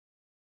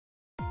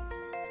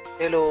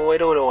Hello,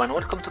 and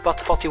welcome to part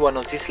 41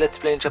 of this Let's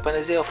Play in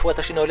Japanese of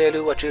Watashi no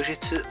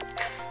Juujitsu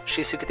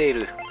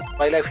Shisugiteiru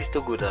My. Life is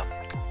too good.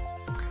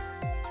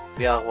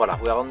 We are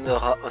on the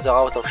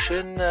route of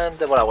Shun, and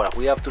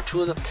we have to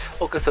choose.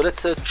 Okay, so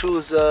let's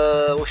choose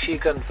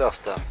Oshiken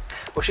first.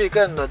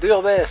 Oshiken, do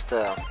your best.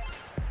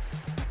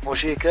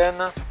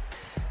 Oshiken.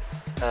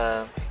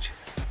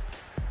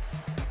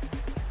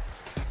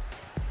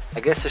 I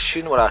guess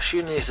Shun.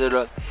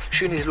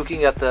 Shun is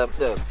looking at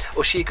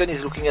Oshiken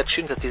is looking at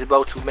Shun that is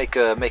about to make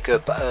a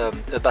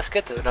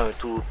basket, no,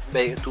 to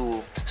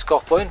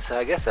score points,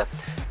 I guess,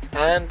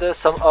 and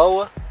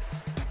somehow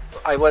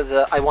I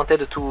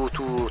wanted to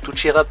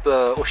cheer up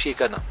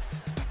Oshiken.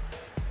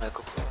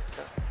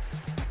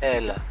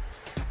 L.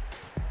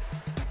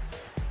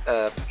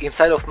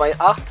 Inside of my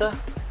heart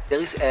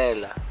there is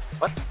L.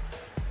 What?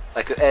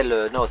 Like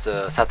L knows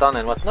Satan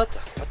and whatnot.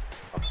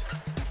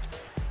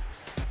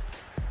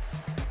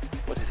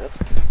 What is that?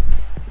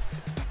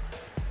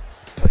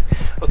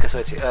 Ok, ça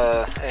va être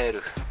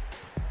L.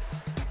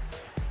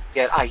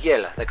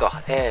 Yel, d'accord,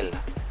 L.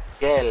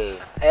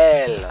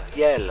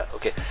 Yel,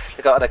 ok.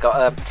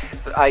 D'accord.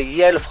 I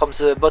yell from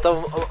the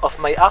bottom of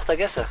my heart, I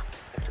guess.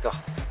 D'accord.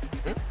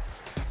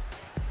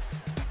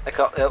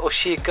 D'accord,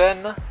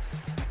 Oshiken.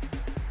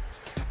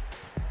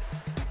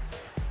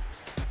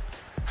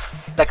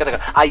 D'accord.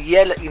 I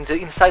yell in the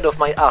inside of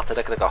my heart,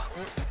 d'accord.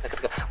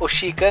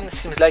 Oshiken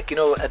seems like, you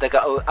know,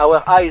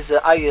 our eyes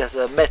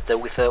met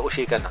with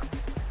Oshiken.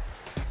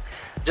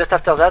 Just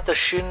after that,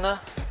 Shun,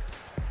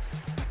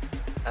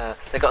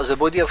 the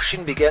body of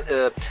Shun began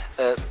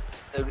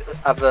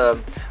have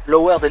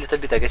lowered a little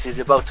bit. I guess he's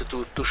about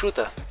to shoot,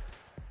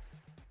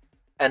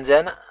 and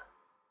then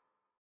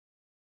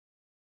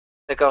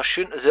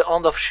Shun, the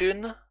hand of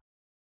Shun,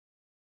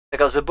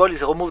 the ball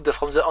is removed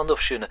from the hand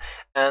of Shun,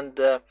 and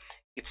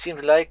it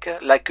seems like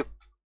a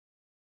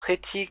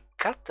pretty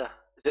cat,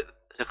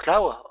 the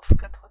claw of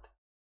cat. What?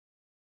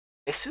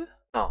 Messu?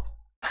 No.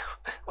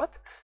 What?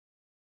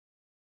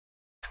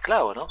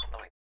 Claw, no? No,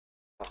 wait.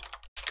 Oh.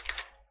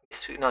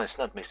 No, it's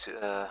not Messu.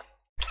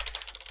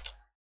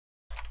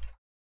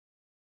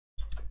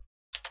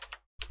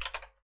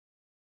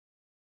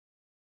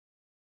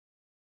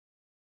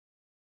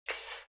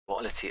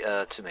 Well, let's see.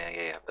 Tsume,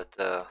 yeah, but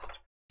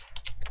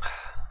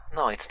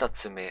no, it's not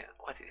Tsume.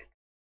 What is it?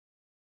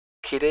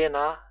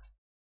 Kirena,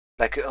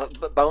 like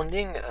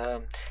bounding.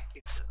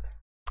 It's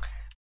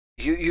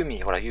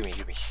Yumi. Voilà,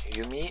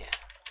 Yumi.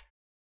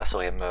 Ah,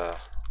 sorry,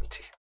 let's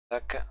see.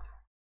 Tac.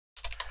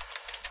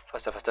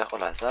 Faster,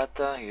 voilà, that,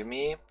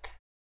 Yumi.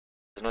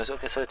 The noise,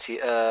 okay, so let's see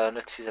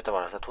that,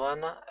 voilà, that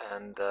one,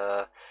 and,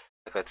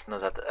 okay, it's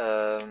not that,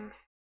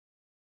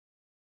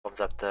 from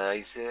that,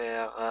 is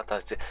there,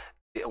 let's see,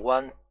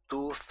 1,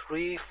 2,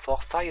 3, 4,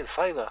 5,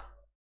 5,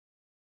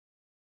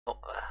 no,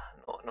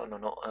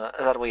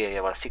 that way, yeah,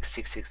 voilà,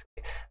 6,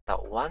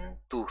 now, 1,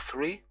 2,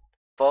 3,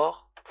 4,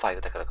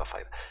 5, d'accord,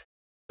 5,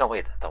 no,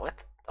 wait,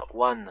 what,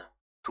 1,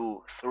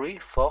 2, 3,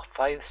 4,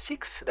 5,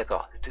 6,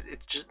 d'accord.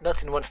 It's just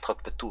not in one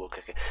stroke, but two,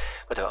 okay.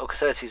 Whatever. Okay,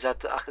 so let's see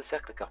that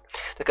architect,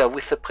 d'accord.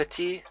 With a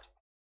pretty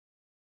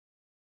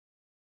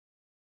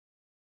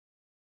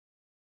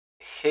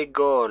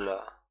Hegel.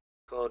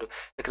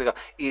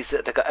 Is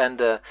and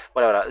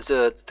voilà,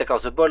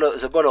 the ball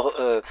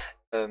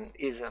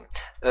is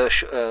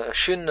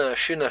Shun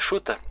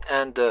shoot,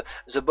 and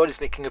the ball is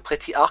making a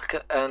pretty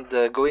arc and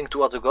going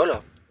towards the goal,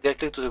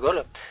 directly to the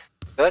goal,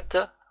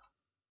 but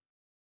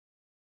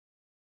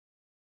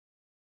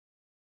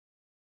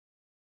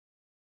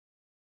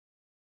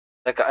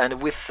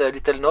and with a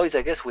little noise,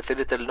 I guess,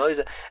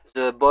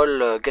 the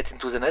ball get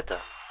into the net.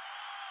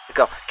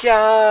 D'accord.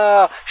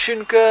 Kia!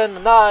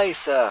 Shunken!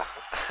 Nice!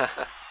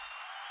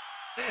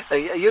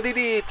 You did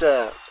it!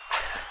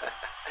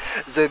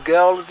 The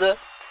girls,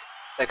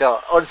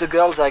 all the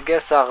girls, I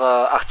guess,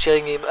 are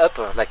cheering him up,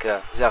 like,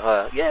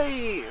 they're,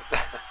 yay!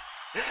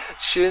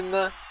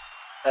 Shun,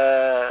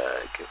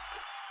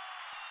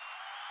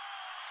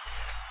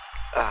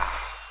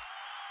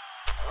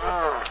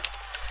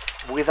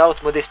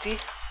 without modesty?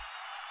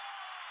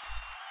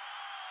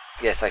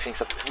 Yes, I think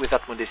so,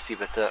 without modesty,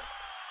 but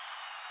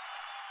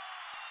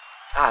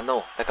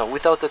no, d'accord,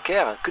 without a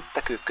care, cut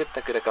taku,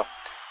 d'accord.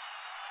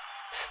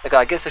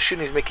 I guess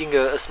Shun is making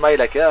a smile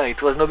like,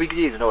 it was no big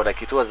deal, no,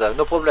 like it was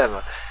no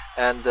problem.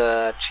 And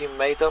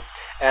Chimato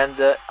and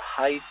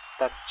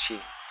Haitachi,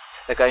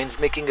 he's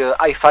making a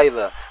high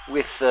five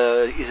with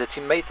his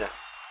teammate.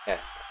 Yeah,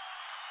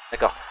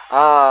 d'accord.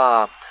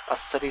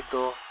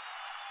 Asarito.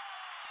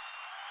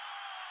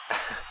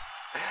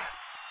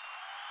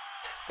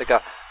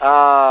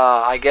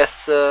 I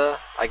guess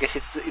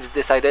it's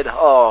decided.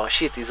 Oh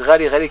shit, he's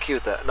really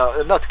cute.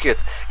 No, not cute.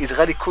 He's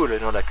really cool. You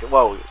know, like,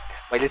 wow,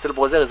 my little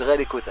brother is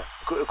really cool.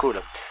 Cool.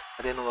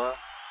 I don't know.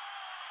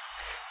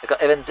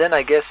 Even then,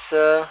 I guess.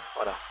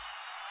 Voilà.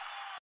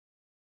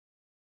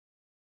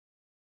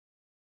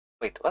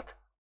 Wait, what?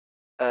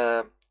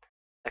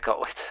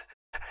 Wait.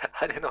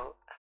 I don't know.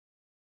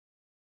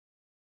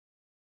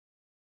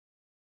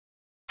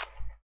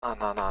 Oh,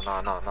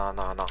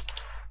 no.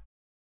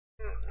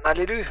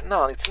 Hallelujah.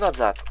 No, it's not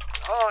that.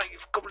 Oh,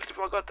 you've completely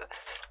forgot.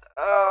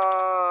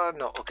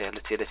 No. Okay,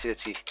 let's see.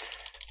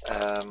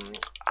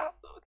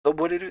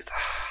 Double Hallelujah.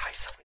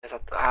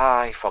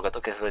 I forgot.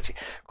 Okay, so let's see.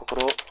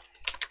 Kokoro.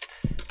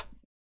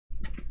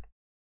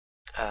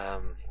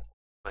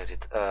 Where is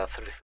it?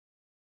 30.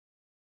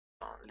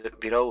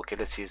 Below. Okay,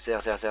 let's see. There.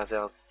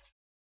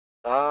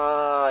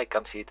 I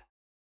can't see it.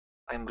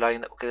 I'm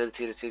blind. Okay, let's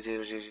see.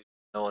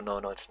 No,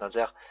 it's not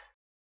there.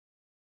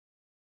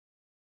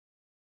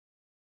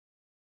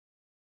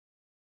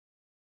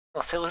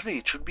 No, seriously,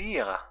 it should be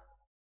here.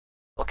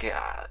 Okay,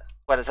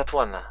 well, that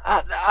one.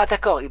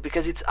 D'accord,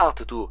 because it's hard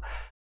to do.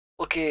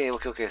 Okay,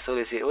 so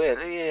let's see.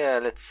 Well, yeah,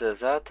 let's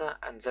that,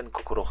 and then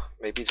Kokoro.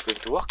 Maybe it's going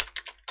to work.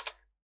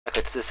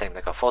 Okay, it's the same.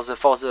 Like for the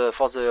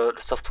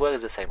software,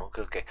 is the same.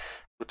 Okay.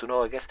 Good to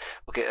know, I guess.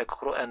 Okay,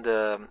 Kokoro and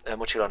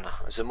Mochiron.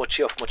 The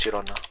Mochi of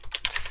Mochiron.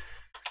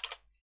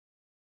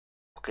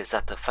 Okay,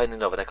 that fine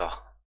enough. D'accord.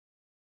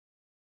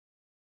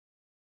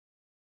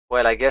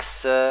 Well, I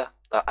guess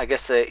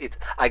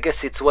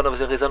it's one of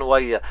the reasons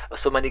why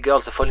so many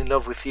girls fall in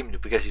love with him,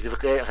 because he's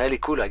really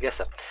cool, I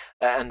guess.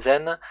 And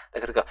then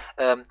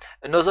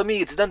Nozomi,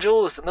 it's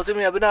dangerous.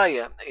 Nozomi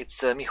Abunai,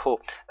 it's Miho.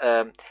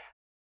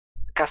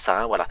 Kasa,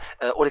 hein, voilà.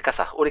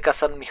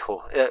 Ole-kasa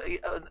Miho.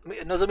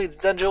 Nozomi, it's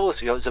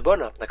dangerous. You have the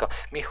ball, d'accord.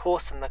 Miho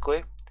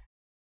Sanakoe.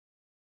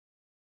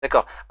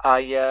 D'accord.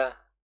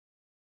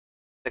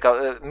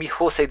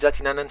 Miho said that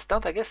in an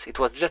instant, I guess. It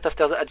was just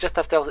after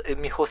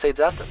Miho said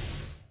that.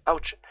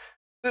 Ouch.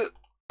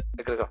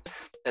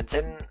 And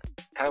then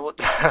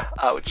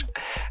ouch.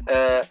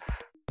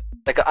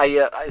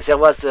 There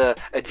was a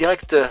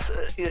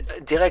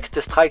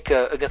direct strike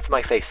against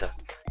my face.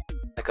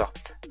 D'accord.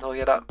 Donc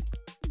là.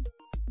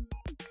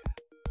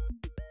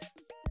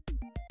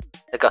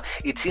 D'accord.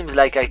 It seems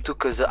like I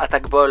took the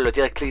attack ball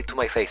directly to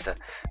my face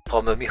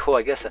from Miho,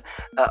 I guess.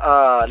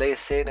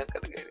 Let's say.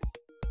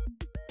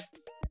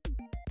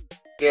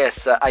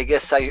 Yes, I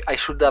guess I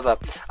should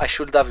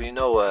have, you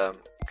know.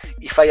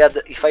 If I had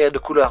a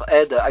cooler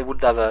head, I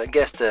would have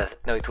guessed.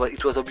 No, it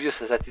was obvious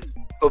that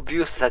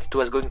it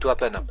was going to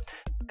happen.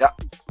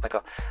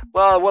 D'accord.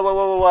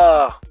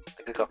 Wow.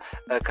 D'accord.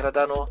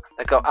 Canadano.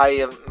 D'accord.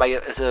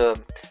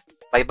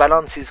 My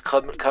balance is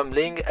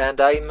crumbling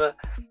and I'm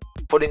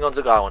falling on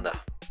the ground.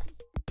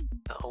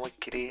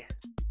 Okay.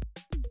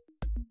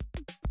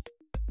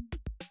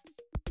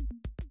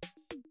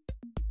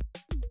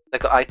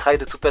 D'accord. I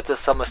tried to put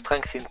some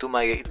strength into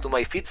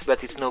my feet,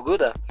 but it's no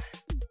good.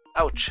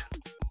 Ouch.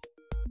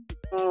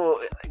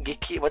 Oh,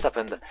 Geeky, what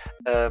happened?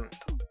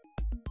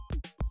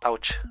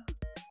 Ouch.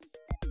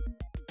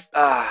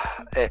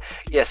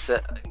 Yes,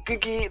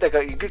 Guki,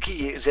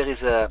 there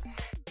is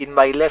in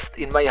my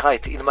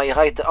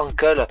right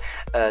ankle,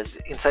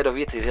 inside of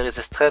it, there is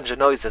a strange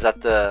noise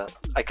that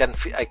I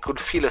could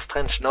feel a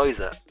strange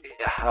noise.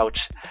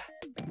 Ouch.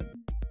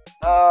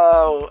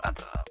 Oh.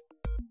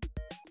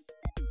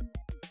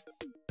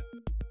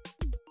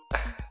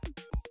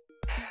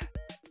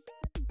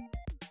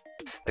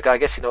 I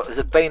guess, you know,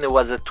 the pain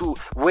was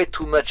way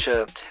too much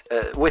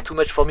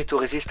for me to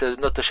resist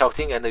not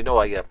shouting, and you know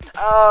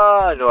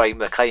I'm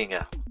crying.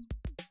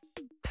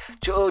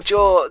 Joe,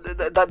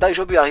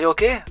 Daijobu, are you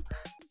okay?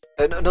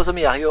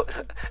 Nozomi, are you?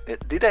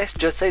 Did I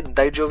just say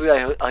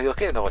Daijobu, are you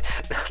okay? No,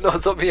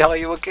 Nozomi, are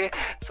you okay?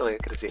 Sorry,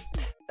 let's see.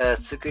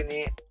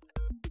 Tsukuni.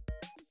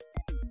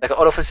 Like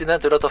all of a sudden,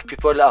 a lot of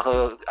people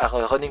are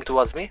running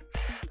towards me.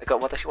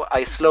 Watashi,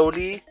 I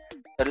slowly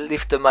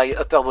lift my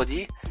upper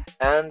body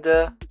and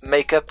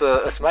make up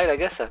a smile, I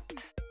guess. I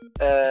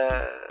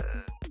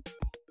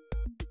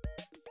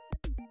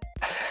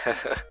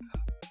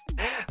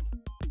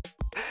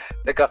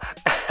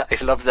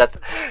love that.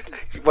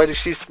 While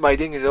she's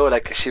smiling, you know,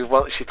 like she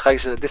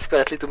tries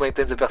desperately to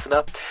maintain the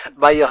persona.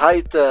 My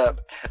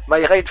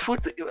right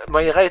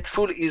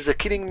foot is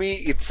killing me.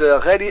 It's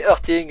really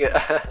hurting.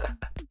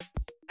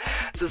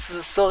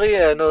 Sorry,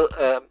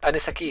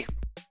 Anesaki.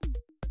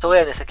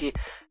 Sorry, Anesaki.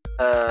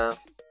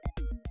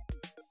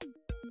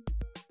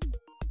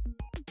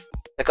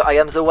 I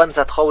am the one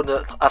that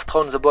have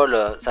thrown the ball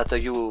that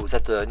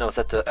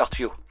hurt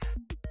you.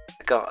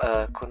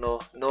 Kono,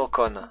 no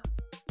con.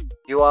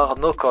 You are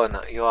no con.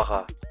 You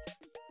are.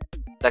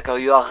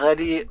 You are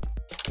really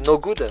no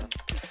good.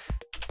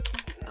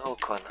 No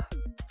con.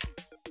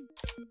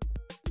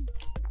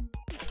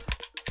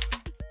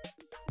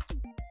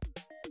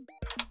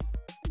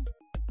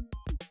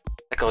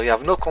 You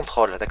have no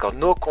control.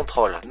 No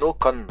control. No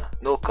con.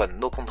 No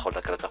control.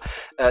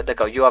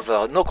 You have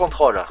no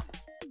control.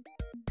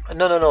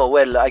 No.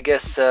 Well, I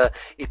guess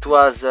it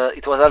was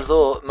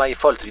also my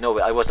fault. You know,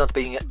 I was not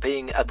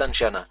paying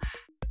attention.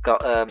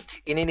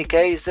 In any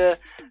case,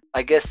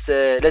 I guess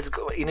let's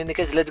go. In any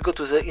case, let's go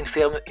to the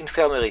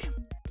infirmary.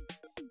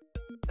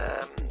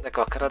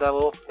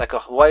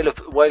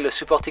 While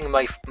supporting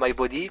my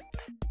body,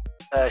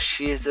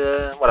 she's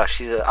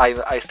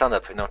I stand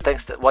up. You know,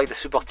 thanks. While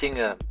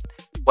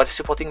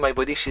supporting my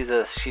body, she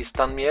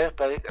stand me up.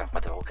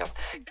 Whatever. Okay.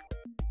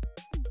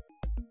 だから I have no control. No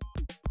control.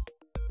 No control. No control. だから you have no control. No control. No con. You are no con. You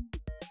are. だから you have no control. No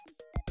control.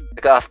 No con. No con. No control. だから you have no control. No control. No control. だから you have no control. No control. No control. だから you have no control.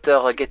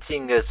 after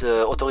getting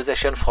the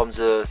authorization from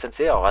the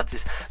sensei, or at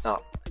least no,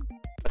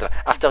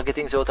 after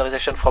getting the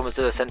authorization from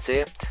the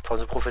sensei, from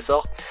the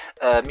professor,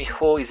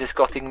 Miho is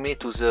escorting me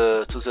to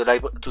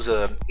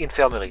the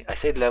infirmary. I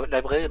said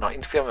library, no,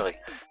 infirmary.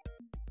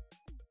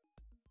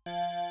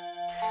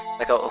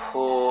 D'accord.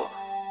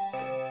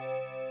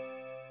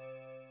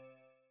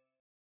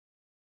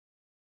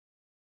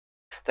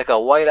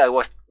 D'accord. While I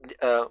was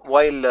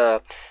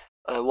while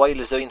I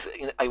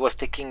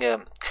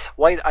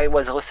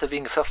was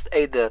receiving first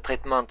aid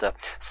treatment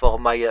for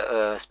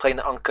my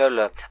sprained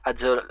ankle at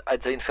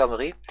the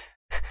infirmary.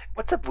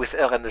 What's up with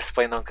her and the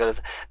sprained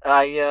ankles?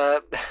 I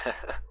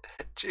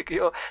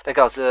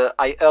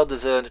I heard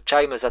the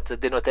chime that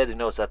denoted, you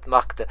know, that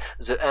marked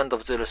the end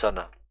of the lesson.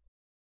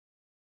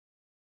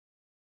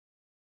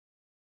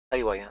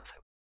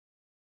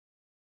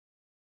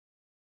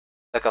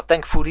 D'accord.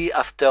 Thankfully,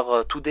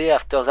 after today,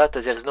 after that,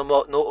 there is no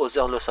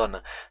other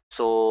lesson.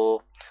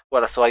 So,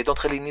 voilà. So I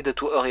don't really need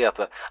to hurry up.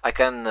 I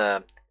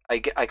can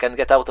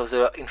get out of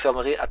the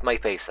infirmary at my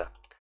pace.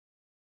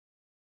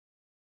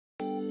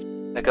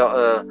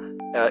 D'accord.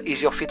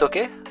 Is your feet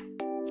okay?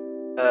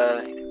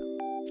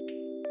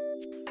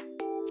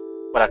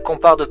 Voilà.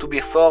 Compared to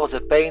before, the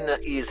pain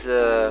is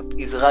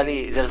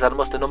really, there is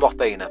almost no more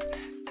pain.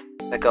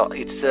 D'accord.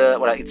 It's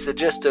voilà. It's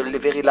just a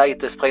very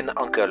light sprained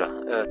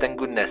ankle. Thank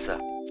goodness.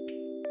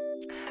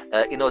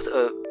 You know,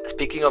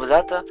 speaking of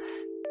that,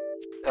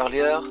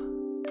 earlier,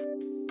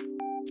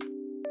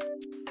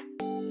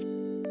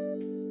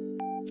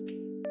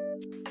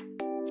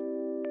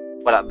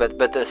 voilà, but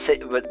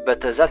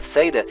that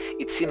said,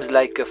 it seems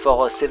like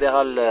for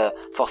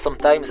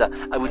sometimes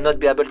I will not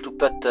be able to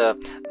put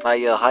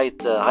my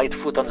right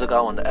foot on the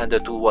ground and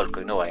to walk.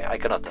 No, I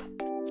cannot.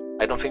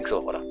 I don't think so.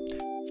 Voilà.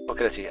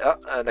 Okay, let's see.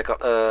 D'accord.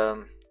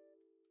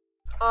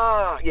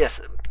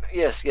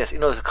 Yes, you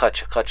know the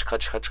crutch.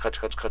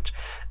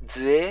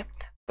 Zue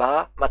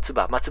ba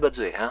Matsuba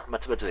Zue, huh?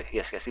 Matsuba Zue.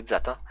 Yes, it's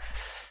that, huh?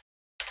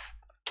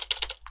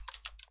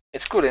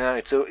 It's cool, you know.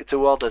 It's a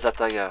word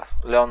that I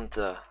learned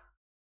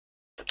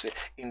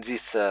in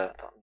this.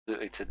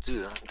 It's a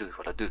du, huh? Du,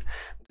 voilà, du,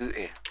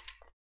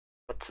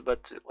 Matsuba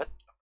Zue. What?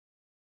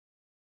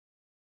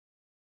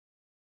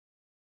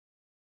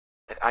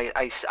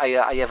 I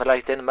have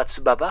written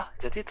Matsubaba,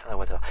 is that it?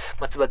 Whatever.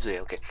 Matsubazue,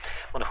 okay.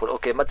 Wonderful.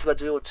 Okay,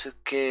 Matsubazue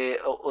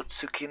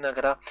Otsuki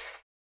Nagara.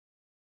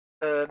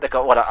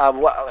 D'accord, voilà.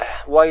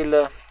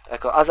 While,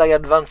 as I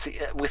advance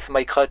with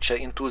my crutch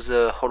into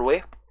the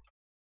hallway,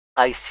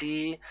 I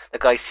see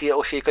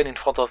Oshikon in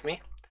front of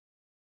me.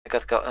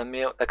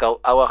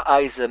 Our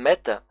eyes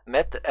met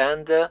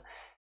and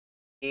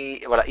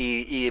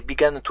he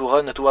began to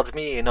run towards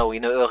me, you know,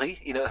 in a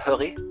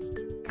hurry.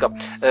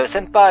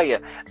 Senpai,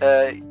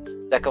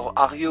 d'accord,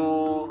 are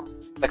you,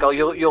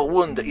 your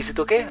wound, is it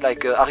okay?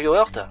 Like, are you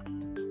hurt?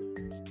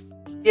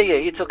 Yeah,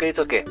 it's okay.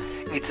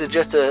 It's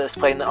just a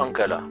sprained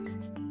ankle.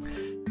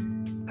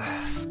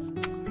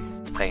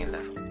 Sprained.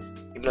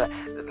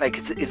 Like,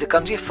 it's a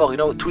kanji for, you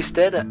know,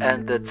 twisted,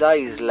 and the zai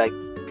is like,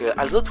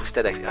 also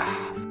twisted, I feel.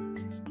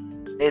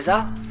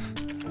 Neza?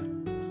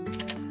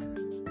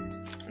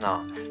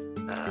 No.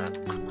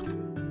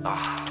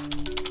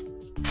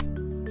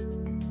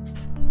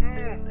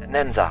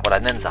 Nenza, voilà,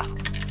 Nenza,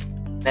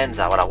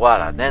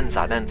 voilà,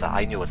 Nenza,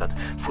 I knew that.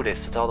 Fully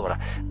stuttered, voilà.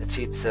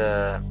 It's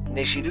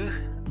Neishiru,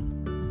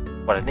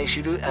 voilà,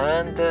 Neishiru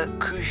and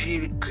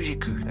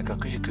Kujiku, d'accord,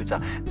 Kujiku, ça,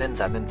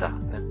 Nenza.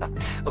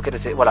 Okay,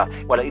 let's say, voilà,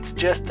 it's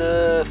just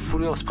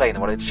full sprain,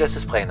 voilà, it's just a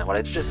sprain,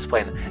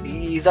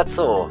 Is that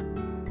so?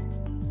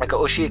 Like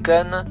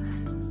Oshikon,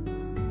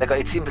 d'accord,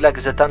 it seems like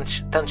the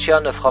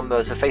tension from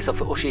the face of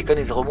Oshikon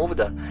is removed.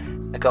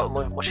 D'accord,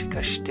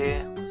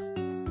 Moshikashite.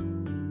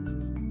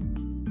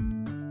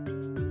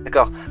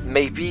 D'accord,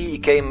 maybe he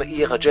came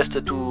here just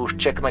to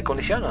check my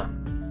condition.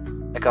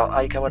 D'accord,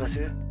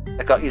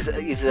 d'accord,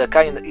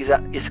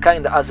 is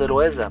kind as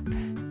always.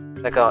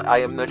 D'accord, I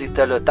am a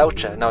little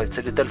touch. No, it's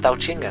a little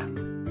touching.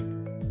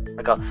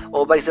 D'accord.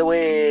 Oh, by the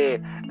way,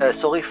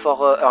 sorry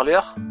for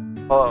earlier.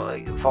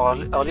 For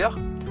earlier.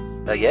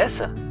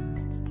 Yes.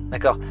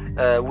 D'accord.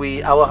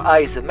 Our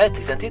eyes met,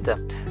 isn't it?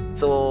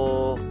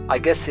 So I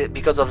guess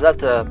because of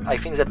that, I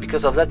think that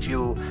because of that,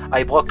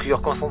 I broke your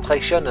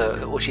concentration,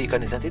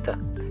 Oshikon, isn't it?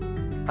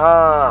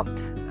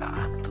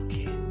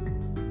 Okay.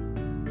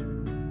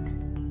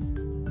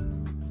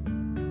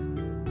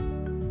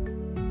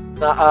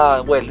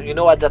 Well, you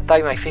know, at that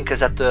time I think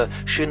that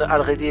Shun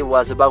already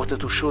was about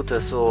to shoot,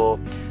 so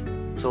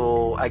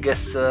I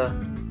guess,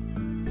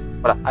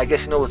 well, I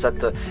guess, you know,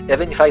 that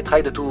even if I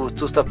tried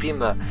to stop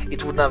him,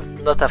 it would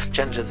not have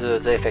changed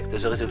the effect,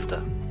 the result.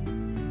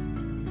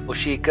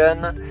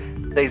 Oshikon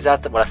says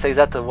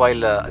that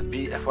while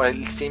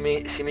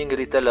seeming a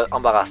little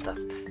embarrassed.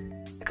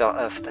 D'accord,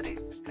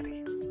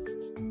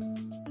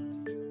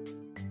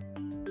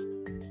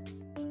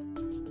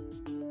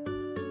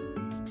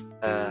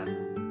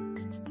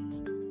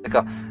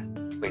 d'accord,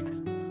 wait.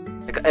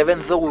 Even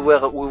though we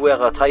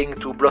were trying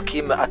to block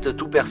him at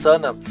 2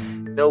 persons,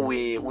 no,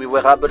 we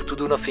were able to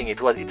do nothing.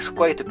 It's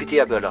quite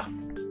pitiable.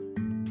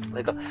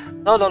 d'accord.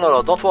 Non, non, non,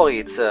 non, don't worry,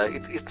 it's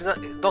not,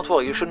 don't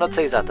worry, you should not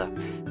say that.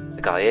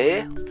 D'accord,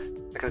 et...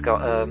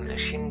 D'accord,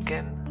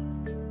 Shinken...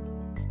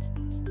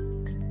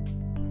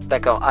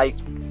 D'accord,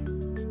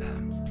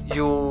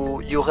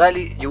 you were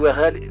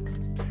really...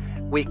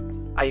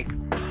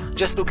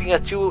 Just looking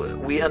at you,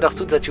 we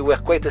understood that you were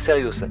quite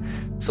serious.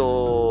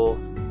 So...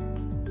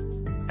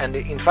 And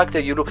in fact,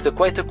 you looked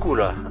quite cool,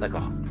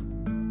 d'accord.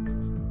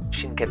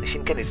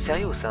 Shinken is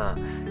serious, huh?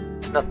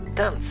 It's not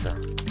tense.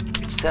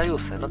 It's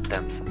serious, not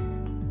tense.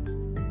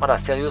 Voilà,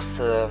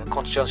 serious,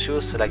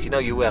 conscientious, like, you know,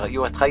 you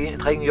were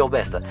trying your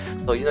best.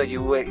 So, you know,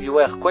 you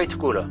were quite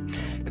cool.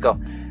 D'accord.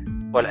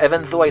 Well,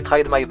 even though I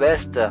tried my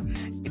best,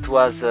 it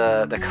was,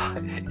 d'accord.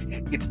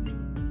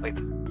 Wait.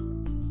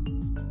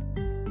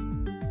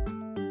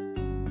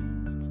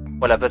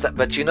 Voilà,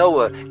 but you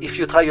know, if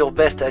you try your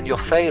best and you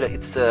fail,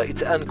 it's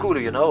uncool,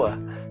 you know.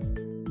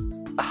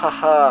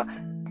 Haha.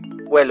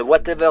 Well,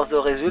 whatever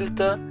the result,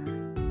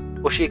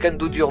 Oshiken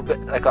do your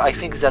best. I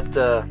think that.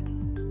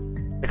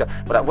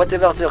 Voilà,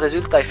 whatever the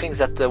result, I think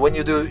that when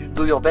you do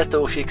your best,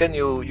 Oshiken,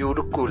 you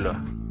look cool.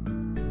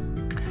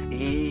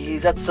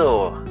 Is that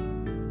so?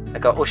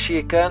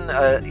 Oshiken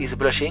is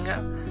blushing.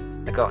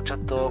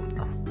 Chatto.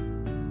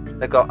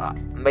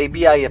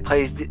 Maybe I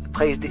praised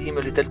him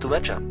a little too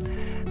much.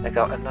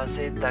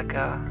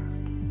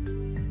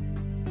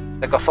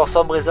 For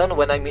some reason,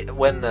 when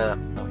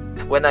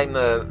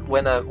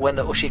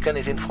Oshiken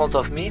is in front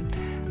of me,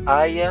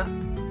 I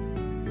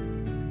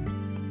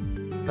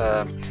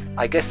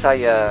guess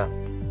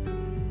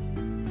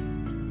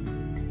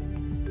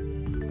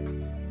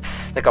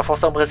for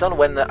some reason,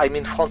 when I'm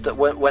in front,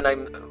 when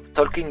I'm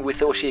talking with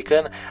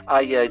Oshiken,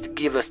 I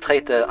give a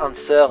straight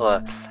answer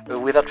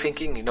without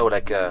thinking, you know,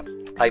 like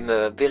I'm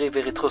very,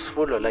 very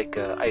truthful, like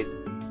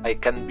I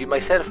can be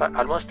myself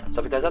almost,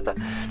 something like that.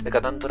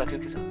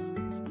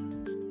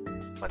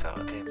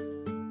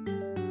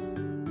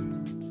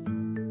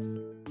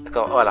 Okay.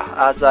 Voilà.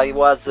 As I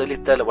was a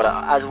little,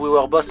 voilà, as we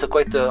were both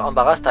quite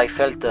embarrassed, I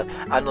felt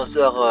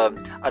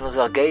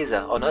another gaze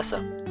on us.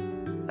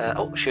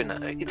 Oh, Shun,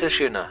 it's a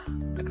Shun.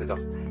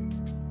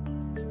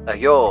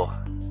 Yo,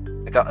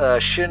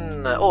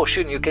 Shun. Oh,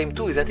 Shun, you came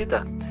too, isn't it?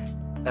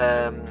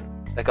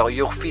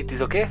 Your feet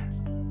is okay?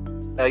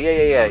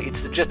 Yeah.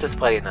 It's just a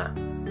sprain.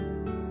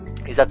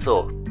 Is that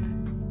so?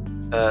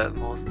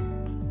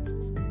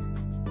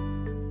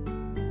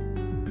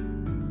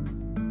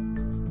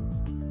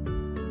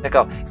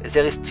 D'accord,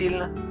 there is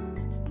still...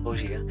 Oh,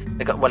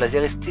 d'accord, voilà,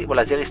 there is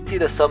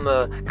still some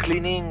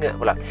cleaning,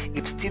 voilà,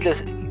 it's still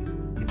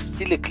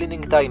a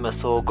cleaning time,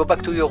 so go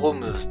back to your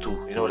room too,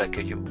 you know, like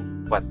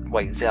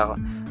why, they are...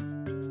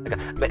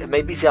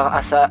 Maybe they are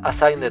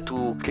assigned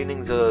to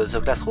cleaning the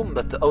classroom,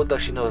 but how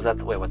does she know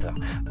that? Wait, whatever.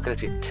 Okay,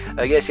 let's see.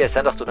 Yes,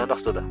 understood.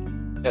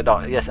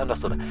 No, yes,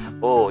 understood.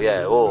 Oh,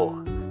 yeah, oh.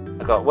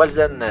 D'accord, well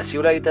then, see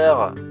you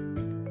later.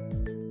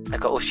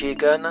 D'accord,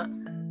 Oshiken.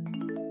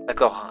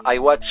 I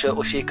watch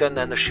Oshiken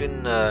and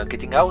Shun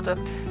getting out,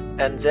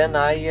 and then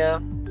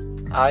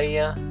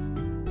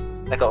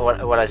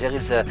voilà, there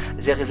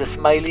is a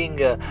smiling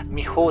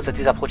Miho that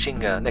is approaching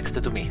next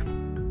to me.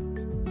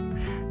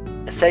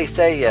 Say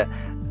the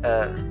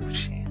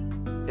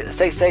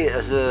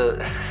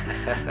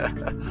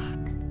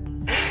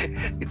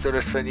it's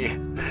always funny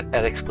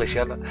her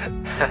expression.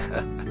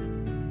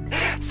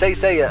 say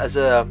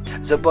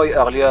the boy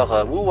earlier,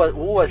 who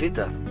was it?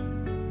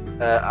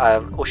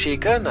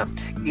 Oshiken.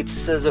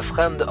 It's the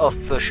friend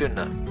of Shun.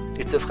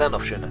 It's a friend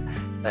of Shun.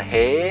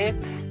 Hey,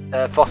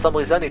 for some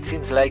reason it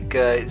seems like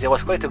there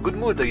was quite a good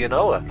mood, you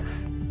know.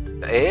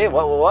 Hey,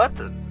 what?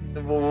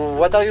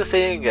 What are you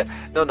saying?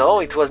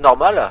 No, it was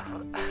normal.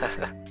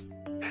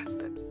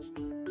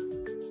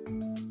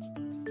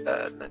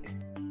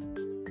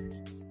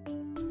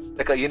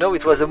 You know,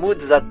 it was a mood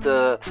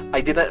that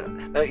I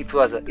didn't. It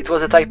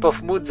was a type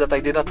of mood that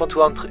I did not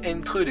want to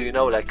intrude. You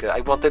know, like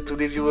I wanted to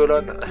leave you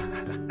alone.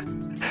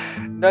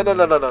 No,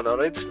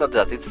 it's not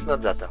that.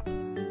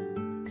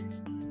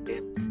 Okay.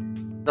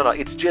 No,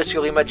 it's just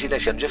your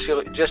imagination. Just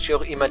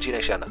your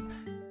imagination.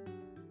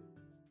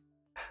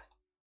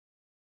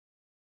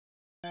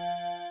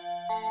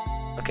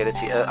 Okay, let's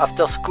see.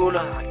 After school,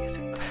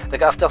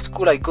 after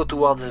school, I go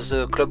towards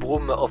the club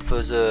room of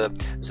the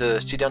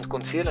student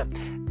council,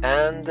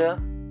 and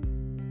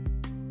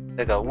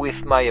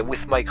with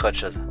my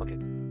crutches. Okay.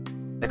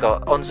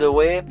 On the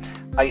way,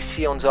 I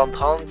see on the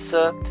entrance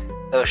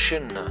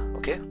Shun.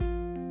 Okay.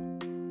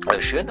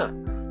 Shun?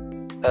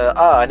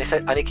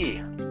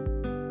 Aneki.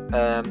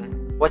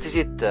 What is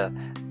it?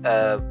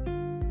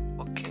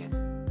 Okay.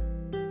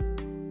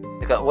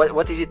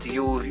 What is it?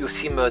 You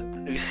seem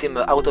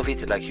out of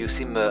it. Like you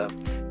seem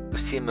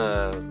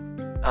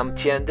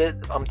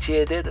empty-handed.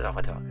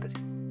 Whatever.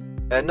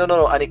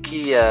 No,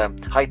 Aneki.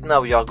 Right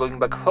now you are going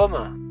back home.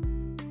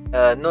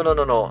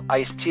 No.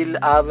 I still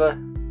have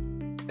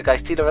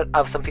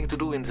something to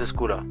do in the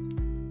school.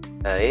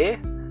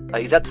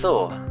 Is that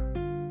so?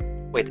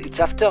 Wait, it's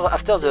after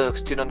the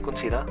student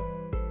council,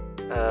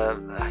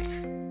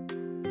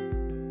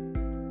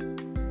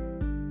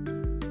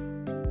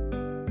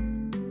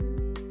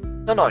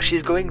 No,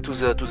 she's going to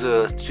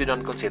the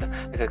student council.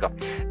 D'accord.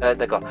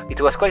 It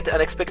was quite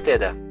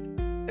unexpected.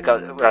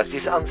 Well,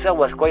 this answer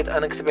was quite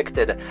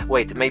unexpected.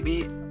 Wait,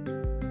 maybe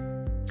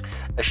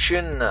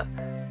Shun.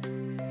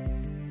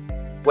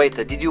 Wait,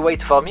 did you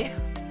wait for me?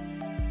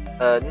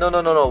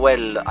 No.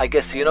 Well, I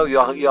guess you know you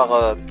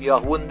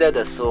are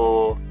wounded,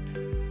 so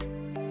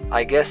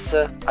I guess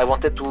I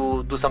wanted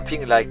to do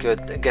something like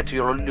get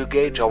your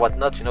luggage or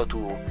whatnot, you know,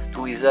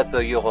 to ease up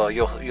your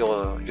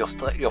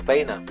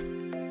pain.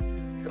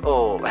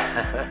 Oh,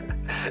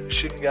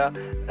 Shunga.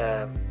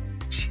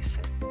 She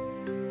said.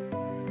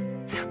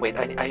 Wait,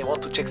 I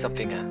want to check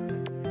something.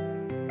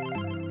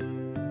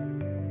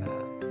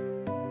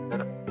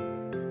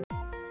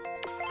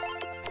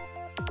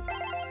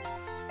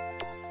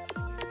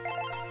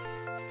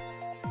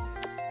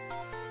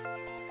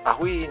 Are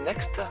we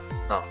next?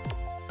 No.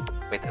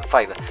 Wait,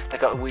 5.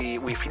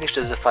 We finished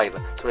the 5.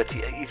 So let's see.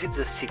 Is it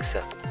the 6?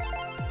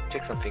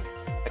 Check something.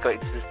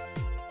 It's this.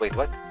 Wait,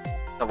 what?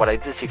 No, voilà,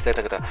 it's the 6.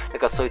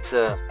 So it's.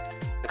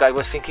 I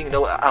was thinking,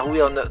 no, are we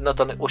not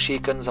on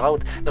Oshikan's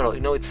route? No,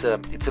 you know, it's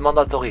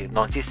mandatory.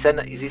 No, this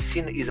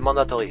scene is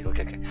mandatory.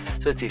 Okay.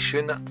 So let's see,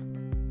 Shun.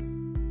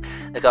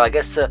 I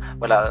guess,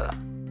 voilà.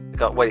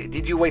 Well,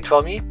 did you wait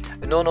for me?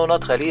 No,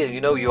 not really. You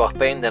know, you are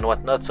pained and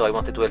whatnot, so I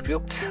wanted to help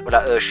you.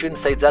 Well, Shun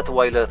said that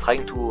while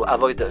trying to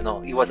avoid.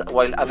 No, he was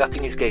while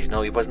averting his gaze.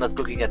 No, he was not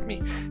looking at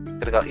me.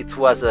 It's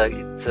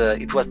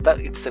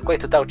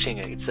quite touching.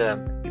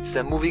 It's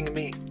moving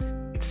me.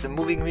 It's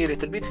moving me a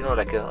little bit. You know,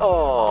 like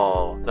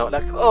oh, no,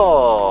 like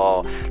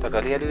oh, like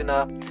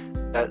Luna,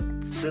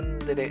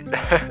 tsundere.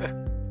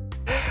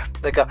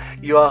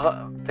 You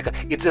are.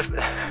 It's a.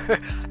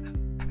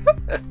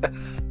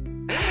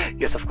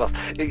 Yes, of course.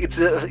 It's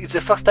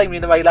the first time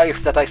in my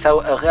life that I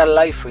saw a real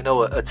life, you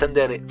know, a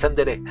tsundere.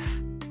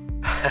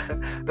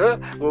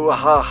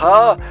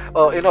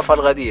 Oh, enough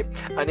already.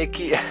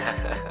 Aneki.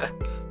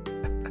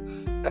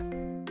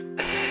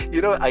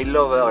 You know, I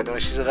love her. You know,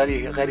 she's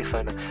really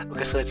fun.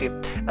 Okay, so let's see.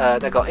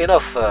 D'accord.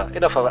 Enough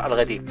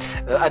already.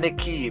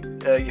 Aneki.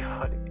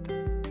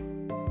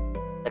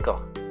 D'accord.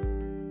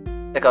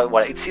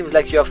 Voilà. It seems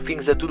like you have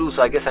things to do,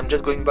 so I guess I'm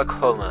just going back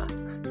home.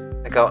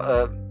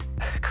 D'accord.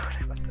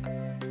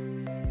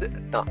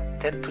 No,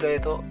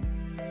 tentulato.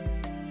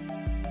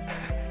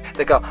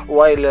 D'accord.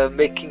 While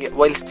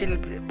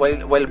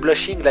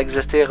blushing like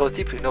the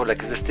stereotype, you know,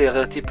 like the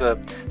stereotypical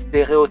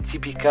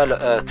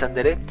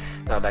tsundere.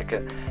 No, like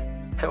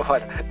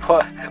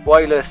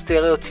while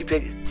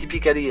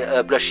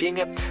stereotypically blushing,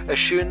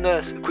 Shun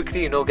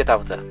quickly, you know, get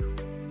out.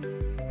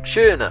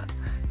 Shun.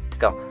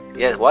 Go.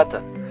 Yes. What?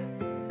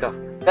 Go.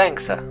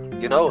 Thanks.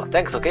 You know.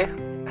 Thanks. Okay.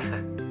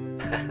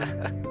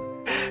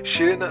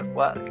 Shun.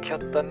 What?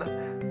 Captain.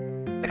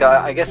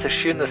 I guess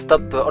Shun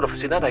stopped all of a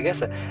sudden, I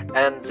guess,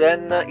 and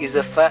then his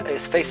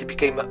face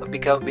became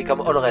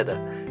all red.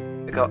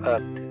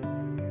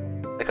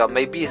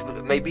 Maybe he's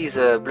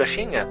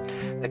blushing.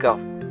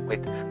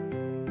 Wait.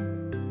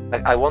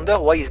 I wonder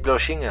why he's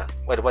blushing.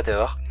 Well,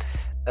 whatever.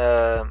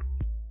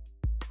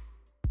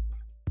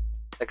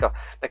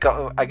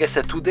 I guess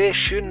today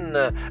Shun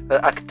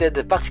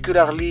acted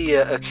particularly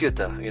cute,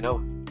 you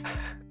know.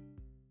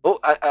 Oh,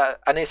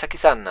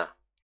 Anesaki-san.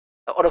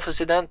 All of a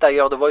sudden, I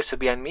heard a voice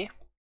behind me.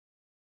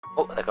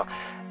 Oh, d'accord.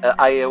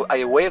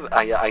 I wave,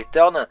 I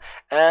turn,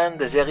 and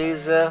there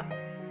is the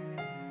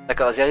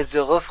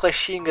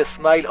refreshing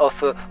smile of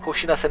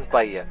Hoshina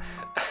Senpai.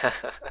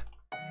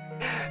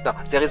 No,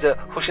 there is a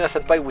Hoshina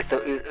Senpai with a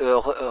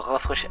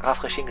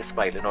refreshing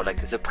smile, you know,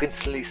 like the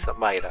princely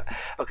smile.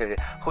 Okay,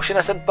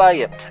 Hoshina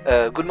Senpai,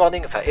 good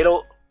morning,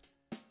 hello.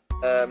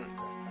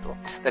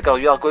 D'accord,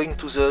 you are going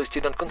to the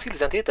student council,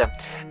 isn't it?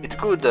 It's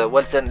good.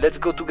 Well then, let's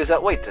go together.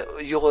 Wait,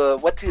 your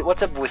what's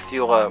up with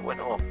your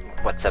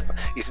what's up?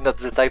 Is not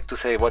the type to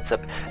say what's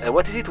up.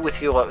 What is it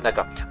with your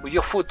with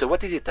your foot?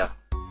 What is it?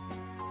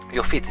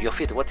 Your feet.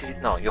 What is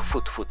it now? Your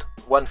foot.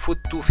 1 foot,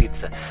 2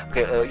 feet.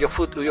 Okay, your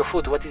foot.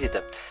 What is it?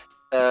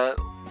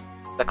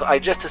 I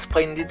just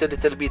sprained it a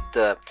little bit.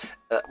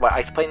 Well,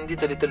 I sprained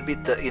it a little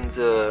bit in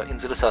the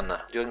lesson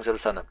during the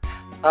lesson.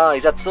 Ah,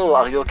 is that so?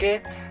 Are you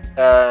okay?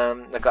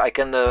 I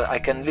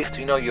can lift,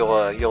 you know,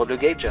 your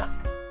luggage.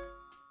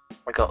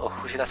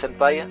 Hoshina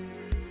Senpai.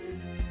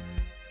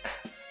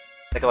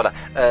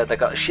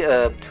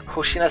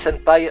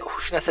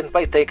 Hoshina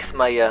Senpai takes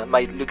my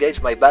my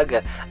luggage, my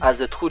bag,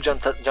 as a true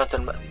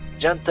gentlemanly.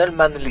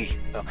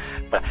 No,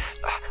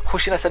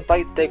 Hoshina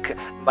Senpai take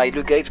my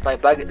luggage, my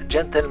bag,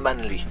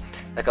 gentlemanly.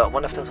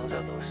 One after the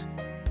others.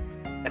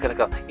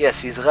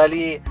 Yes, he's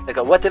really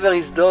whatever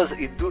he does,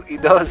 he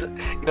does.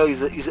 You know,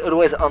 he's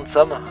always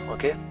handsome.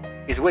 Okay,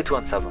 he's way too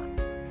handsome.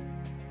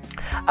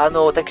 Ah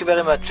no, thank you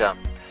very much.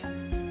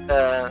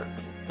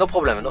 No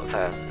problem. No,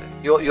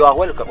 you are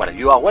welcome. Well,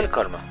 you are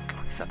welcome.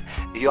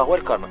 You are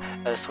welcome.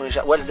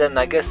 Well then,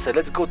 I guess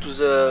let's go to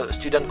the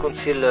student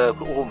council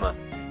room.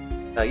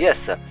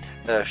 Yes,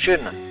 Shun.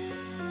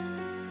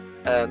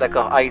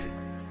 D'accord.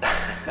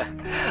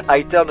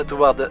 I turn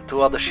toward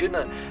Shun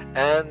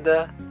and.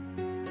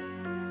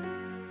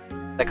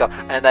 D'accord.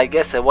 And I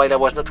guess while I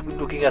was not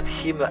looking at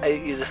him,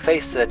 his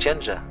face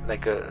changed,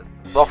 like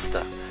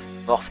morphed.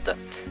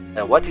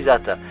 What is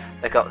that?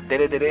 D'accord.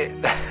 Délé.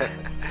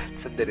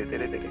 C'est délé.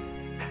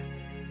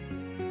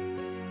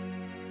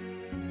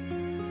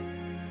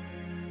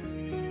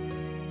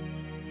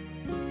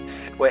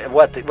 Wait,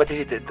 what is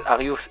it?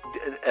 Are you?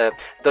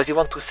 Does he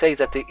want to say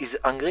that he is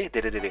angry?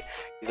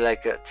 He's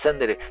like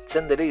tsendele.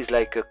 Tsendele is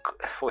like.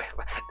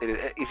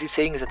 Is he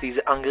saying that he's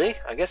angry?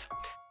 I guess.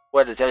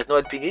 Well, there is no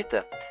helping it,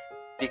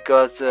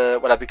 because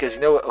because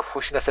you know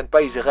Hoshina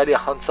Senpai is really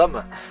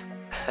handsome.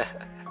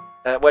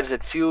 Well,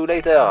 then see you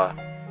later.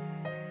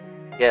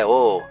 Yeah.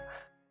 Oh.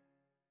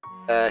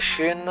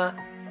 Shun.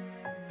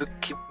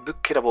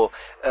 Bukirabo.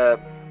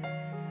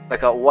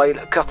 Like while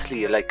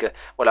curtly, like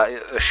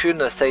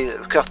Shun say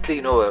curtly,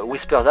 you know,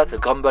 whisper that,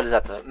 grumble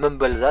that,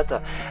 mumble that,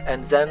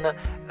 and then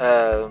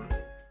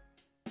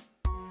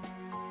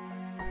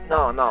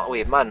no,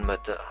 wait, man,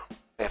 but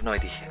I have no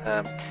idea.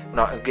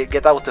 No,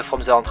 get out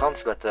from the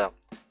entrance, but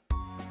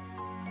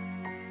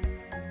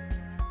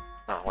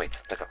no, wait,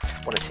 d'accord.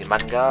 Let's see,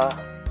 manga.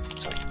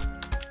 Sorry,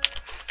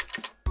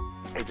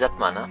 it's that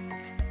man, huh?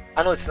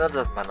 Ah no, it's not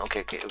that man.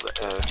 Okay,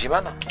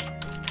 G-man.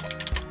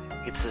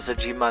 It's the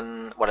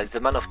G-man, well, it's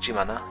the man of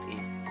G-man, huh?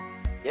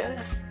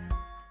 Yes.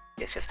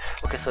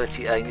 Okay, so let's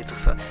see, I need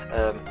to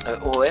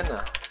O-N.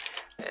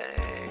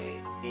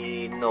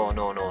 No.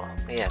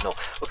 Yeah, no.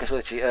 Okay, so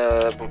let's see,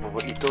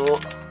 Ito.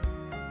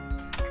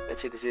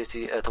 Let's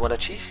see,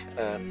 Tomodachi.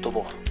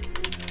 Tomo.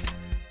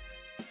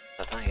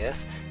 That,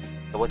 yes.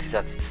 What is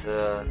that? It's,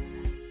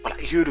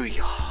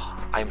 Yurui.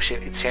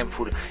 It's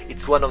shameful.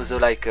 It's one of the,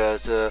 like,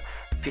 the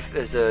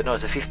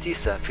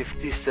 50th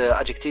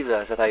adjective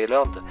that I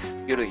learned.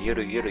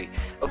 Yuri.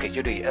 Okay,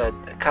 Yuri.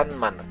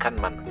 Kanman.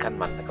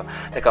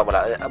 D'accord,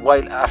 voilà.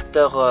 While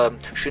after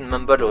Shun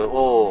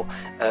mumbled,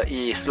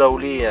 he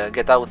slowly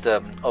get out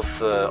of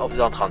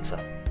the entrance.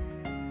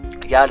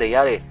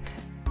 Yale.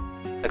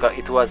 D'accord,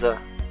 it was.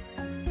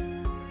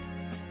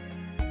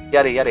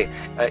 Yale.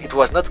 It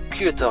was not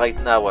cute right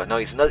now. No,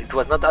 it's not. It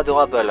was not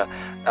adorable.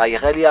 I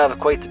really have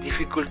quite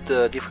difficult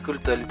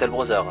little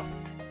brother.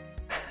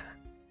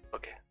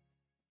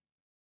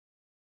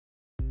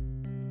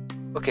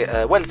 Okay,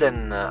 well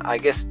then, I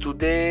guess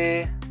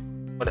today.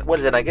 Well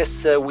then, I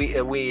guess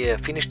we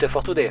finished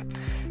for today.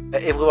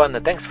 Everyone,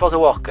 thanks for the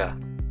work.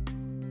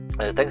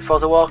 Thanks for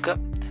the work.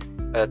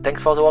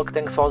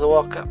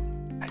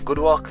 Good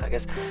work, I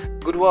guess.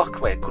 Good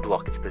work. Well, good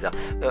work. It's better.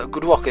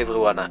 Good work,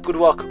 everyone. Good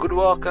work,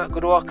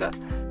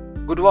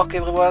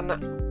 everyone.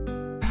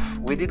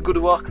 We did good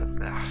work.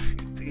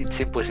 It's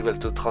impossible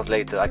to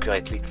translate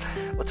accurately.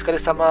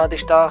 Otsukare-sama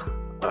deshita.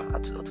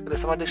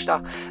 Otsukare-sama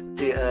deshita.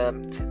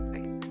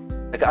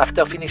 Like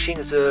after finishing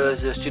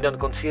the student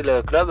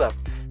council club,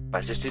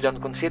 the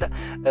student council,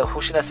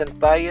 Hoshina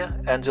Senpai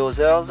and the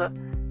others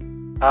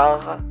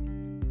are,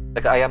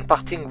 like, I am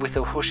parting with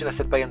Hoshina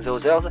Senpai and the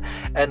others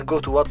and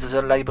go towards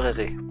the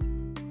library.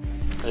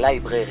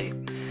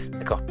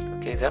 D'accord.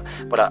 Okay, there.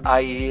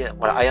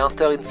 I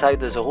enter inside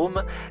the room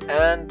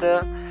and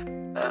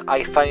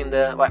I find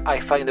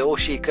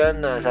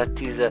Oshikun that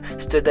is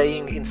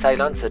studying in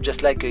silence,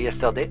 just like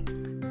yesterday.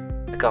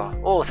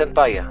 Oh,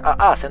 Senpai.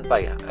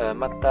 Senpai.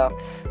 Mata.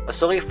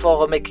 Sorry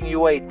for making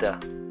you wait.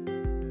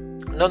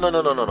 No.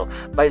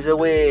 By the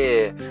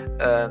way,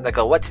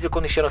 what is the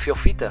condition of your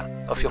feet?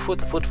 Of your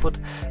foot?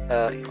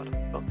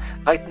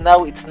 Right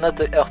now it's not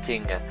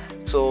hurting,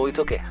 so it's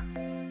okay.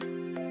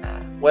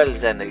 Well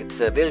then, it's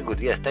very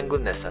good. Yes, thank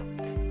goodness.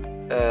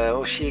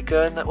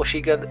 Oshikun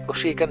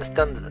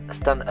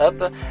stand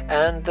up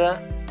and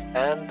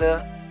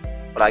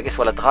I guess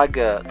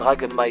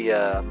drag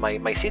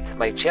my seat,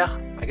 my chair.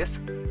 I guess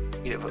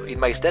in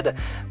my stead.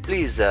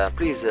 Please sit.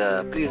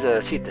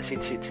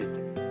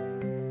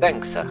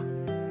 Thanks.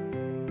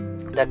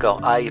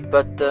 D'accord. I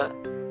put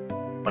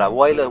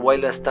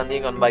while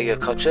standing on my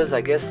crutches,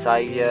 I guess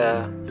I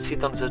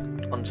sit on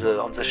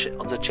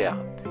the chair.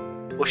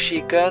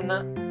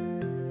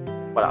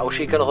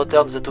 Oshikun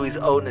returns to his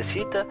own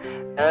seat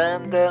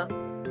and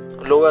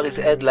lower his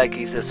head like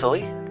he's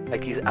sorry,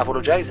 like he's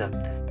apologize.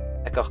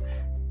 D'accord.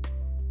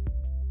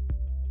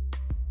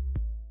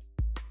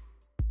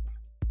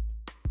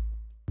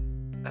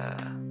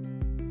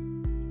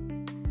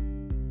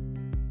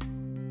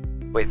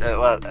 Wait, I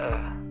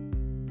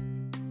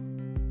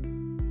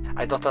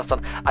don't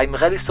understand. I'm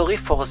really sorry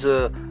for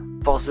the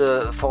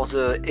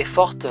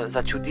effort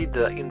that you did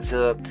in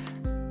the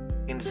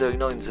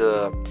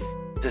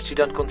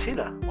student council.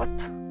 What?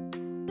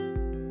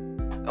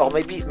 Or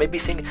maybe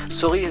saying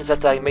sorry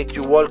that I made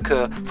you walk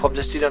from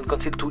the student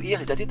council to here.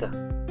 Is that it?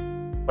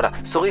 Voilà.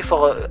 Sorry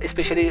for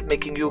especially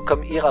making you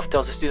come here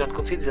after the student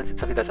council. Is that it?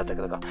 Something like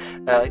that.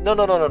 No.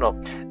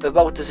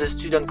 About the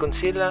student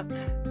council,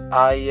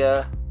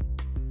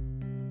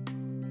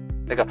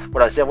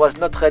 there was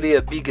not really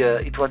a big.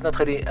 It was not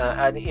really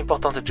an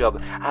important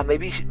job.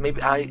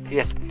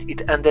 Yes,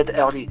 it ended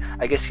early.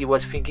 I guess he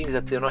was thinking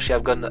that she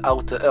have gone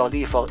out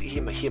early for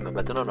him.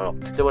 But no.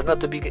 There was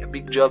not a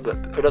big job.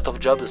 A lot of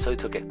jobs, so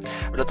it's okay.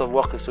 A lot of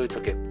work, so it's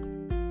okay.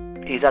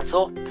 Is that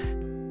so?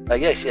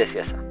 Yes.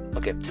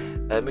 Okay.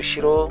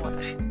 Mushiro,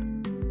 Watashi.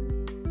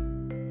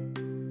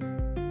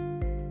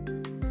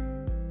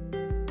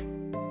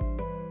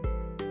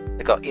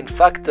 In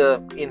fact,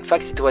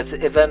 it was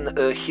even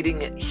a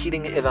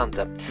healing event,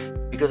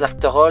 because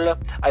after all,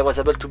 I was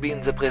able to be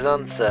in the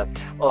presence of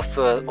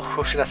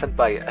Hoshina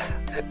Senpai.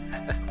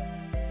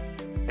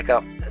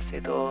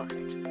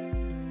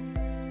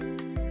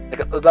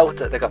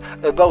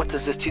 About the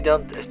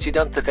student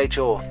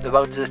Kaicho,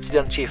 about the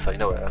student chief, you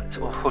know,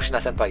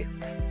 Hoshina Senpai.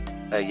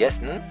 Yes.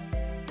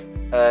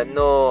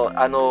 No,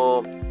 I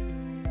know.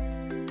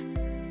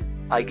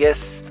 I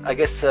guess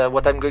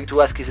what I'm going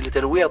to ask is a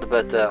little weird,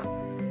 but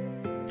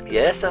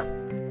yes.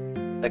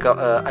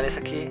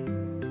 Anesaki.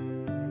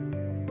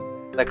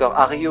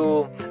 Are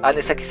you,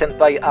 Anesaki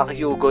Senpai? Are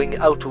you going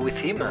out with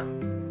him?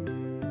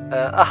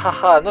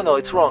 No,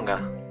 it's wrong.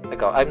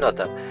 I'm not.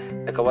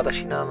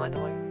 Watashi na am I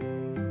doing?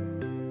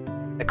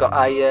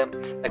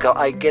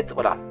 I get.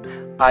 Voilà.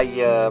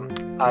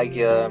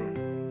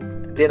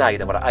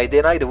 I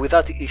denied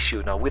without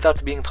issue, no,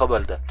 without being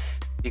troubled,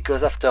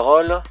 because after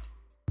all,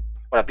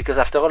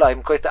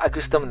 I'm quite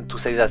accustomed to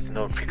say that, you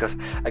know, because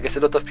I guess a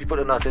lot of people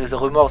know there is a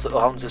rumors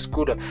around the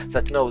school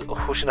that, you know,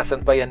 Hoshina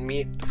Senpai and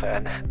me,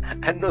 and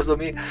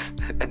Hozumi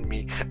and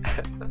me,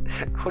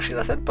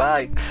 Hoshina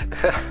Senpai,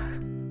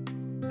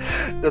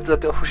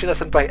 that Hoshina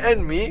Senpai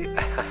and me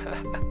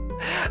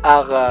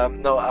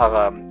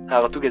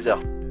are together.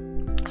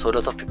 So a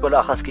lot of people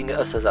are asking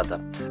us that.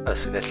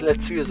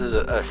 Let's use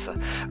the us.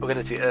 Okay,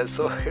 let's see.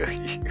 So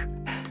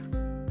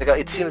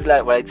it seems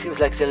like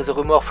there is a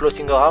rumor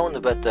floating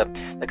around, but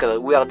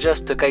we are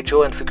just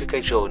Kaicho and Fuku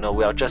Kaicho. No,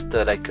 we are just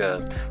like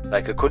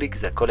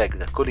colleagues.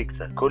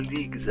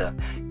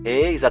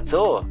 Hey, is that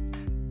so?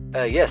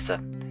 Yes.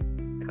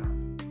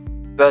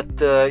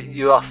 But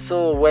you are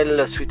so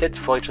well suited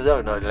for each other.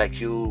 You know, like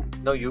you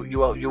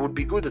would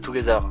be good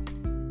together.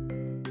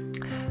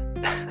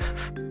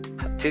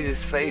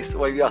 Jesus face,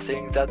 why you are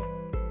saying that?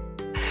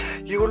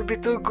 You will be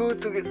too good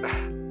together.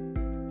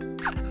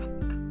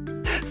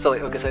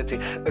 Sorry, okay, so let's see.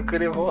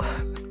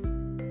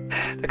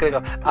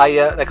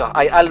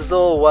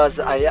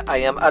 I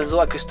am also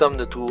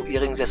accustomed to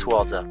hearing these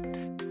words,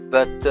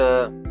 but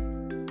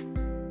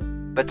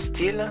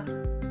still,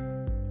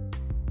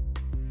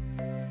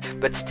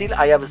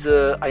 I have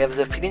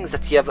the feeling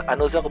that you have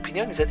another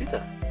opinion. Is that it?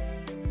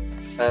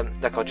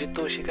 D'accord,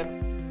 Jito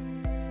Shikan.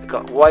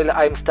 While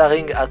I am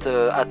staring at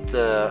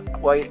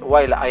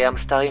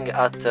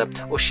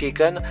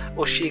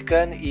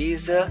Oshikan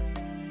is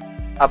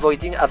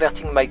averting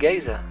my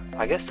gaze,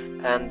 I guess,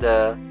 and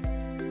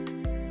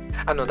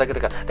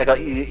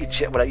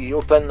he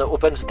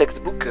opens the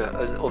textbook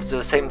of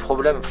the same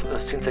problem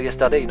since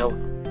yesterday, you know.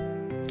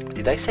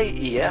 Did I say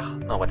here?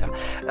 No, whatever.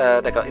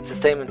 It's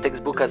the same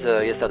textbook as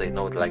yesterday, you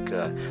know, like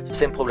the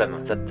same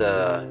problem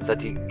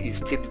that he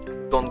still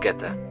don't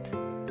get.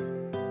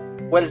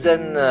 Well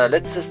then,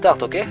 let's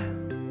start, okay?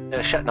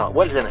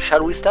 Well then,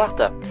 shall we start?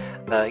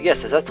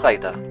 Yes, that's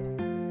right.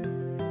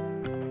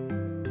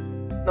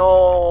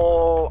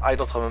 No, I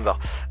don't remember.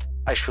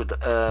 I should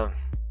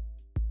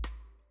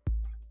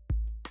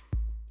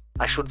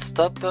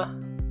stop.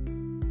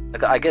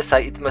 I guess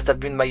it must have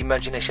been my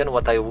imagination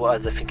what I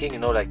was thinking, you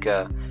know, like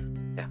yeah,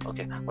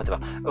 okay, whatever.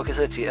 Okay,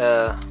 so let's see.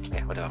 Yeah,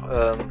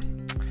 whatever.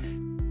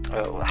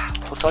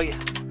 Hosoi,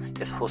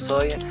 yes,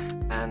 Hosoi,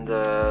 and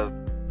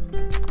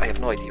I have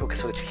no idea. Okay,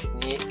 so let's see.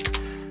 Ni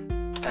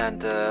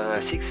and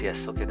 6,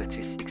 yes. Okay, let's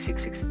see. 6.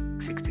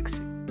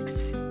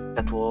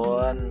 That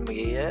one,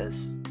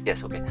 yes.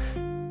 Yes, okay.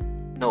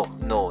 No.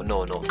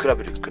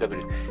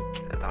 Kuraburu.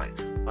 Right.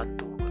 1,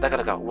 2.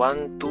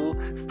 1, 2,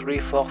 3,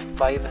 4,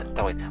 5.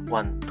 Wait.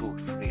 1, 2,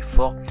 3,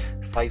 4,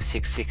 5,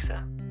 6.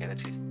 Yeah,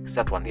 let's see.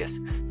 That one, yes.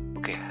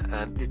 Okay.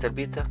 Little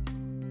bit.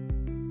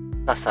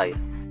 Tasai.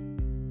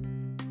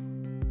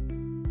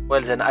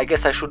 Well then, I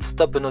guess I should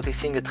stop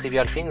noticing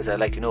trivial things,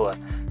 like, you know,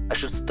 I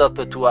should stop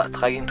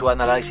trying to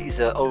analyze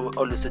all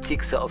the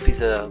tics of his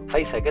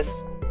face, I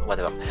guess.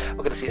 Whatever.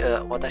 Okay, let's see.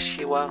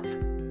 Watashi wa.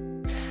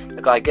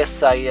 I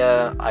guess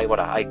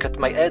I cut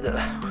my head.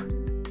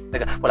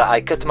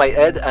 I cut my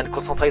head and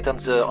concentrate on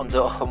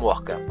the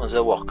homework, on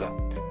the work.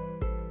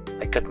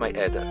 I cut my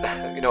head.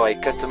 You know, I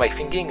cut my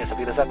thinking,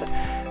 something like that.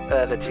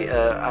 Let's see.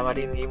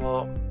 Amari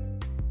Nimo.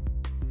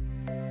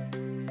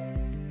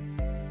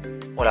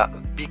 Voilà,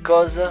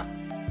 because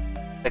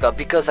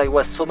I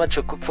was so much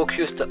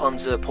focused on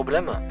the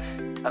problem,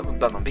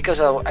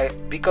 because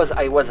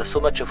I was so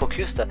much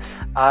focused,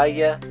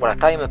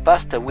 time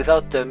passed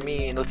without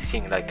me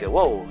noticing. Like,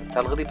 whoa, it's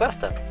already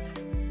passed.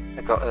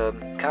 D'accord.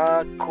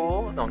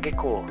 Gecko,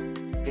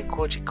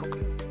 Chico.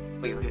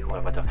 Oui,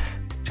 voilà, attends.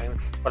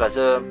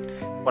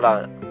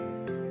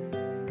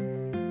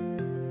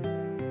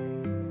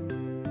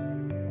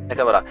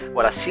 D'accord,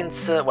 voilà,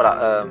 since,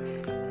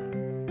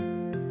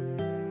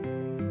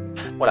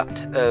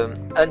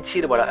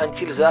 until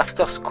the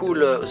after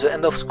school, the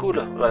end of school,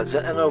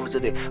 the end of the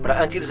day,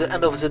 until the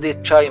end of the day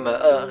chime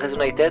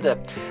resonated,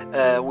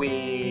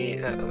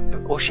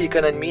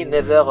 Oshikan and me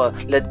never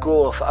let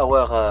go of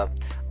our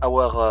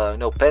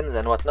our pens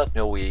and whatnot.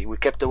 We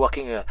kept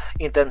working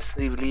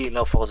intensively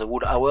for the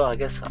whole hour, I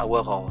guess,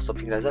 hour or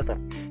something like that.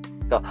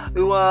 So,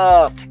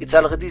 it's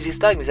already this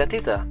time, isn't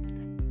it?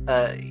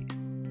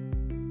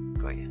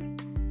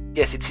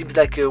 Yes, it seems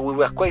like we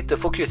were quite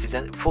focused,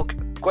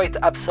 quite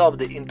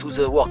absorbed into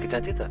the work,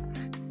 isn't it?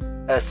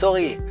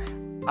 Sorry,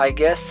 I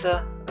guess.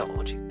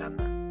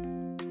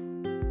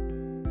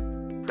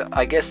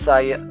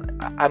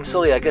 I'm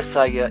sorry. I guess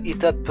I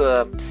eat up.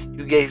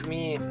 You gave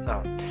me.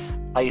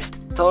 I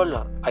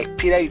stole. I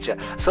pillaged.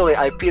 Sorry,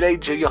 I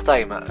pillaged your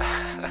time.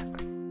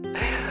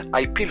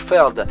 I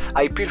pilfered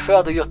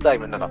your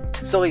time. No.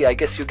 Sorry, I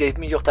guess you gave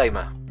me your time.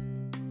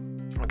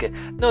 Okay.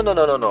 No.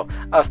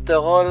 After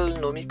all,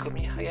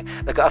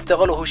 after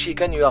all,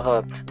 Hoshikan, you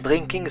are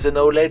drinking the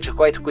knowledge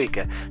quite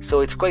quick.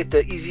 So it's quite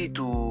easy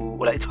to.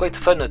 Well, it's quite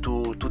fun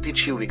to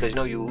teach you because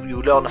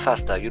you learn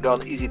faster. You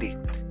learn easily.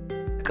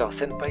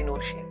 Senpai no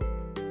Shi.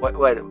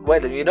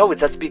 Well,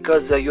 that's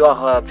because you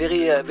are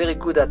very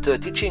good at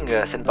teaching,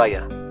 Senpai.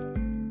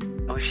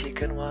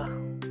 Hoshikan wa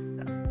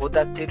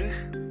Odatelu.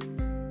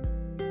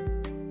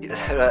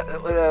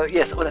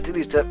 Yes, Odatelu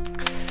is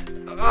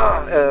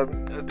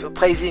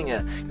praising.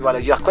 You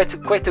are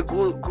quite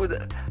good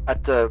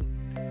at.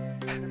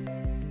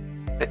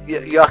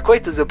 You are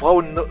quite the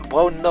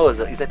brown nose,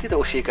 isn't it,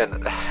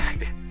 Hoshikan?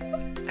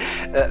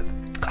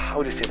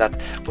 How do you say that?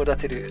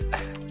 Odatelu.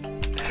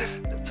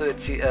 So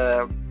let's see.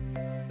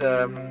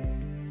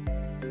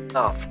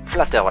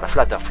 Flatter.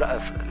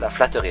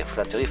 Flattery. Okay,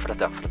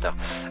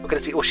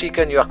 let's see.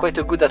 Hoshikan, you are quite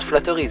good at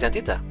flattery, isn't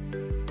it?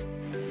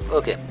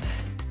 Okay.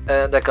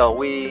 D'accord.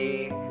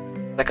 We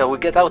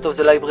get out of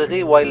the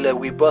library while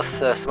we both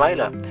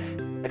smile.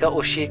 D'accord,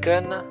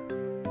 Hoshikan.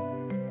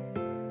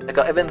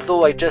 D'accord. Even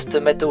though I just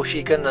met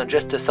Hoshikan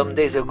just some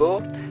days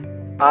ago,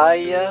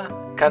 I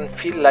can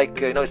feel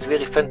like it's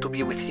very fun to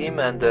be with him,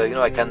 and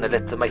I can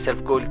let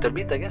myself go a little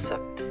bit, I guess.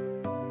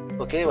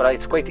 Okay, well,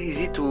 it's quite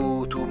easy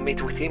to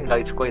meet with him.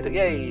 It's quite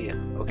yay.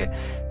 Okay,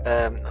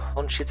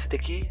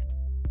 Honshitsuteki.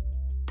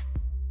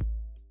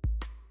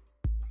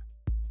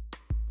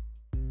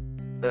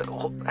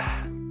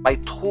 My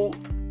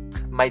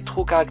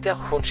true character,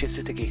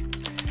 Honshitsuteki.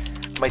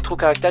 My true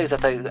character is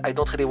that I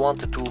don't really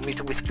want to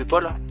meet with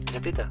people.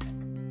 Isn't it?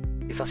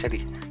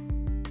 Essentially.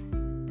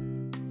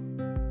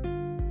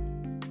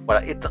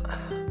 Voilà.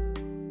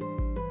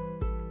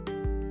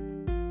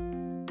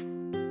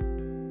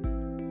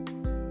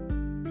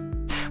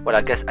 Well,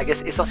 I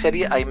guess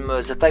essentially I'm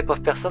the type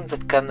of person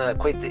that can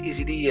quite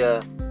easily.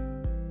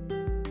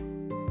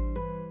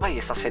 Why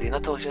essentially,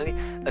 not originally?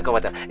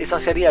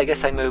 Essentially, I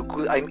guess I'm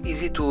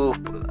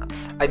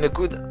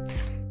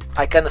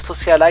I can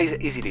socialize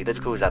easily. Let's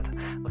go with that.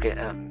 Okay.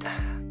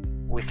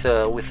 With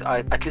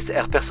at least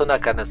her persona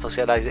can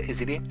socialize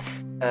easily.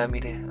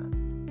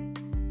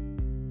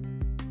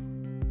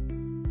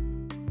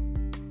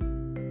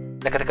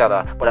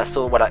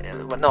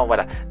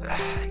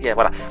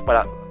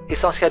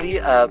 Essentially,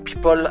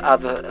 people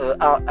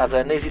have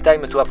an easy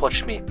time to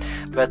approach me,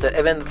 but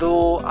even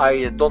though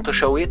I don't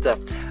show it,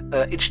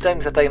 each time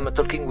that I'm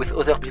talking with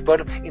other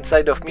people,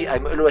 inside of me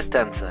I'm always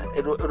tense,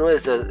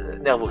 always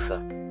nervous.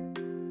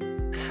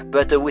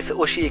 But with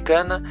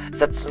Hoshikan,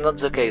 that's not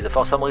the case.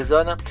 For some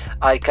reason,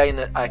 I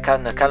can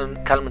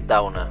calm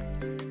down.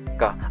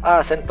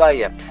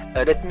 Senpai,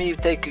 let me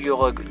take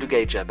your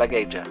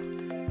baggage.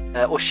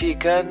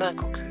 Hoshikan,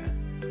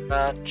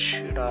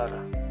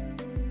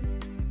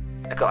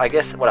 I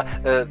guess,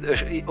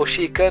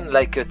 Hoshikan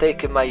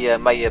take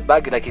my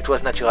bag like it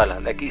was natural,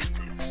 like he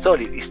stole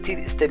it, he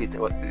stole it.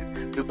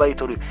 Nobody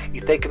told you. He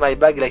take my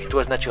bag like it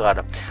was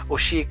natural.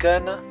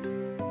 Hoshikan.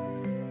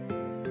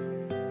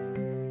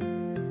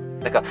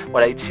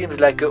 It seems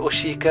like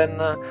Hoshikan,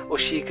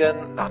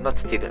 not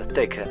steal,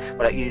 take.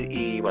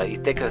 He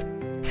take.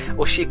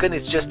 Hoshikan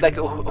is just like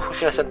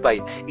Hoshina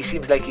Senpai. He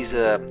seems like he's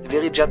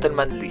very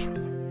gentlemanly.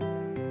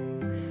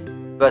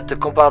 But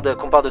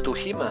compared to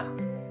him,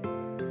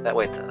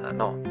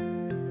 no.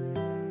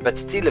 But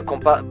still,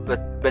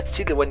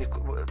 when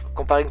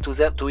comparing to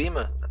him.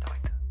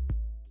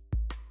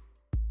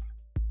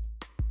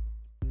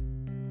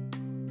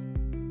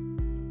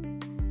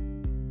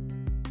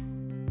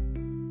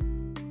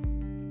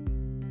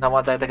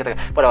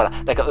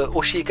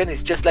 Hoshikan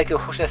is just like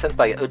Hoshina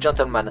Senpai, a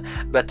gentleman,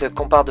 but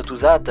compared to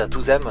that,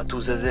 to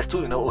these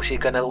two,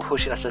 Hoshikan and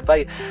Hoshina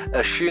Senpai,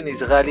 Shun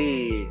is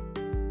really.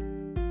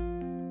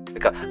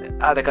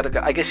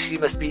 I guess he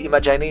must be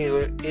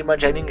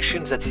imagining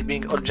Shun that is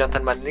being all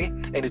gentlemanly,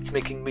 and it's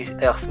making me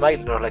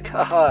smile. Like,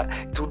 haha,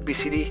 it would be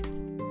silly.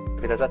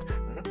 Like that.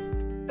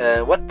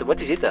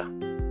 What is it?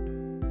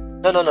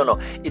 No.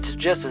 It's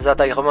just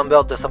that I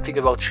remembered something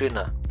about Shun.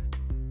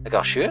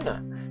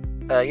 Shun.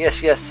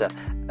 Yes.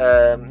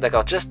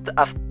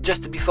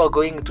 Just before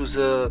going to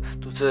the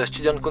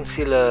student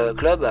council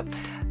club,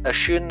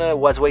 Shun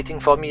was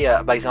waiting for me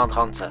by the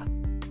entrance.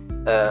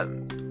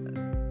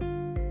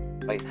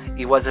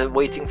 He was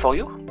waiting for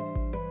you?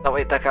 No,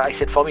 wait, I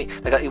said for me.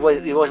 He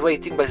was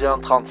waiting by the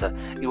entrance.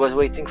 He was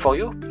waiting for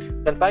you,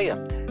 Senpai?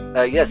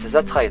 Yes,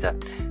 that's right.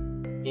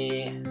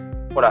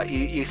 Voilà,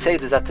 he said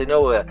that, you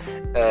know,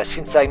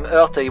 since I'm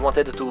hurt, he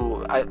wanted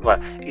to. Well,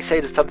 he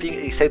said something.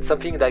 He said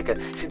something like,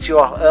 since you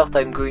are hurt,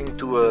 I'm going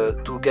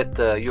to get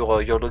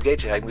your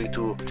luggage. I'm going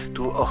to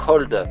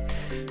hold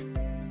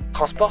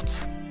transport.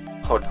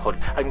 Hold.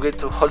 I'm going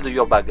to hold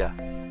your bag.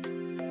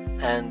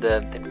 And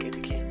then get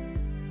the key.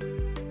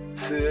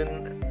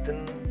 Soon.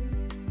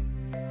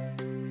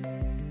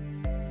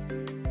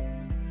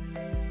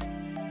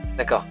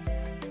 D'accord.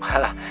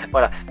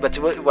 Voilà, but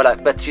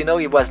you know,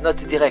 he was not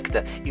direct.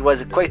 He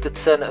was quite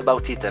zen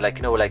about it, like,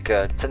 you know, like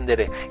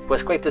tsundere. He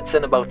was quite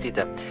zen about it.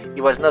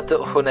 He was not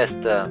honest.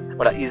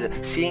 Voilà, he's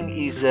seeing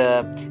his,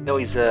 no,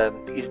 he's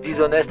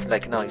dishonest.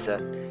 Like, no, he's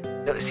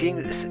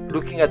seeing,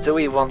 looking at the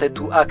way he wanted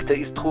to act,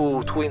 his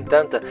true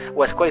intent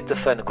was quite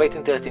fun, quite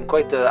interesting,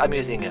 quite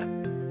amusing.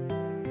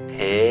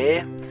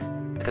 Hey,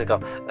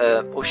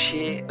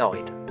 Oshiken.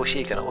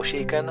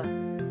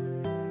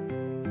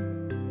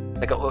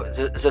 Like,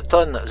 the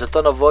tone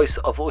of voice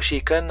of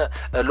Oshiken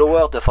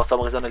lowered for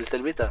some reason a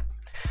little bit.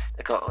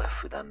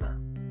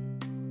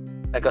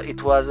 Like,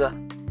 it was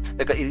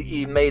like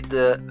he made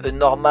a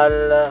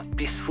normal,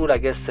 peaceful, I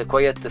guess,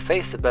 quiet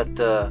face, but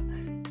no,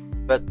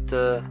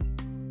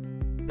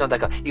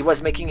 like, he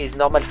was making his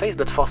normal face,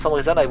 but for some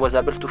reason I was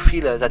able to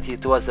feel that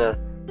it was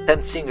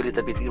tensing a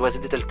little bit. It was a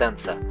little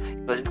tense.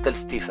 It was a little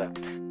stiff.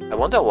 I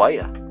wonder why.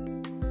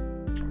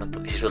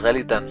 He's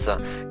really tense.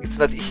 It's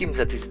not him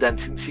that is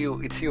dancing,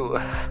 it's you.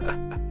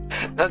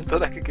なんと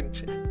なく緊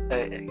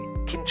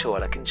張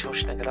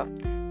しながら。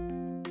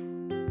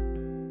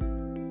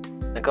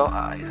なん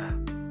か、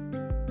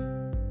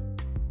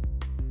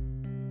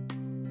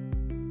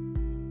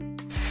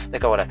な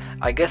んか、voilà.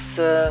 I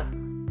guess,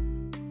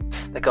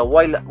 like,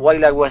 while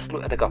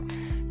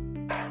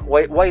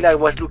I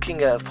was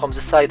looking from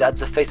the side at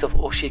the face of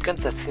Oshiken,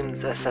 that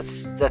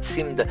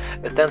seemed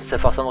tense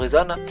for some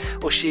reason.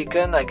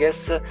 Oshiken, I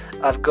guess,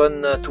 have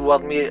gone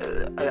toward me.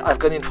 I've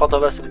gone in front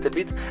of us a little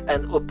bit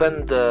and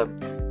opened.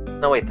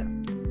 No, wait.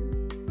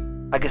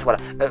 I guess, voilà.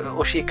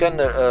 Oshiken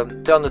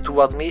turned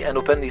toward me and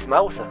opened his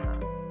mouth.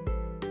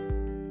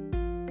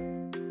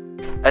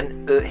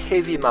 And a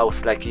heavy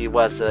mouth, like he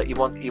was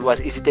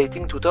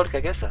hesitating to talk,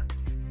 I guess.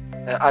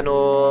 I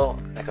know.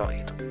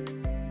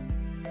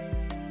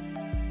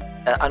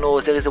 I know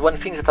there is one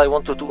thing that I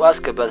wanted to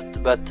ask, but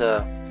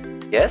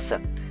yes,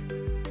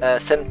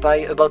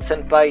 Senpai, about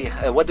Senpai,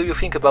 what do you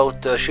think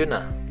about Shun?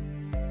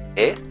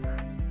 Eh?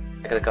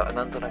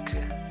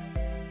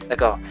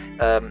 D'accord,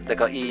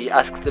 he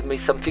asked me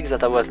some things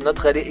that I was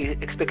not really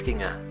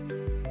expecting.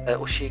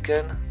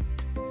 Oshiken,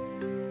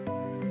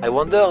 I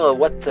wonder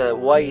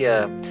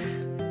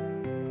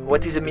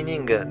what is the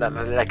meaning?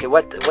 Like,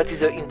 what is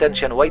the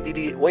intention? Why did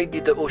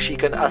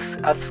Oshiken asked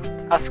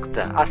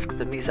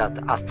me that?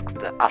 Asked.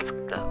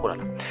 Oh la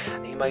la.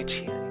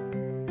 Imagine.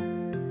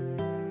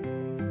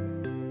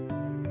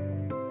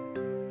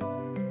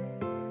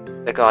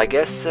 D'accord, I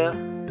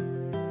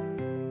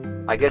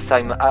guess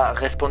I'm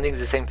responding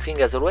the same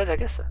thing as always, I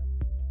guess.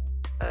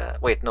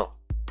 Wait, no.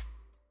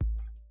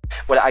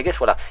 Well, I guess,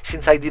 voilà.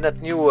 Since I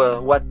didn't knew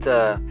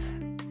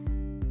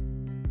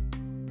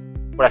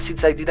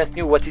since I didn't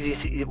know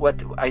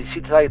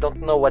since I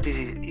don't know what is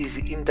his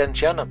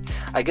intention,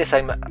 I guess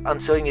I'm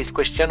answering his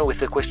question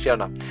with a question.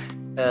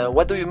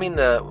 What do you mean?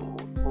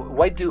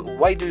 Why did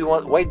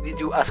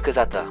you ask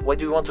that? Why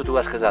do you want to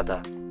ask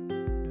that?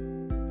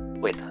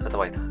 Wait.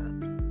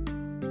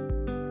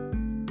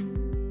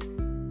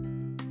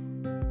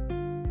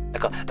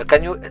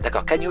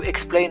 Can you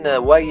explain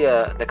why?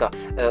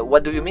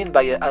 What do you mean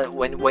by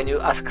when you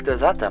asked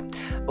that?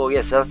 Oh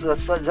yes, that's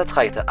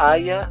right.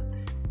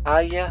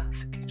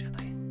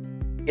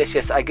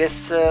 Yes, I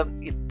guess I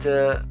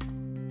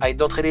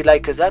don't really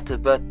like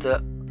that, but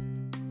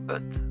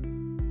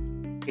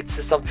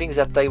it's something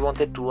that I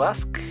wanted to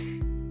ask.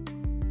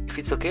 If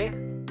it's okay,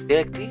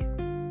 directly.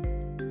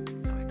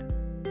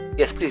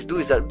 Yes, please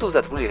do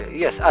that. Really.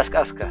 Yes, ask.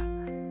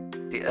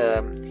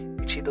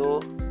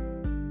 Ichido.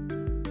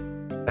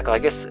 I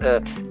guess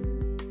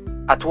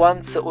at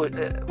once.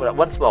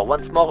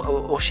 Once more.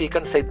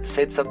 Oshiken said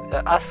say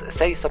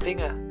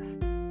something.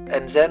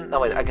 And then, no,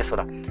 wait, I guess,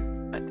 voilà.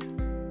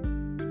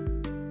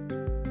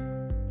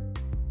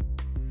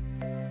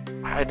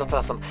 I don't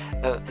understand.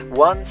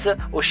 Once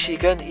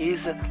Oshiken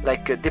is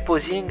like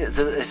deposing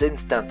the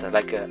instant,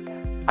 like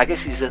I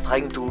guess he's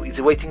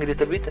he's waiting a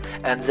little bit,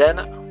 and then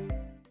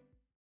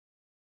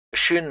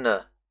Shun,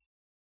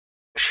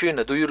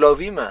 do you love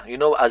him? You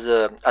know, as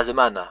a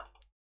man.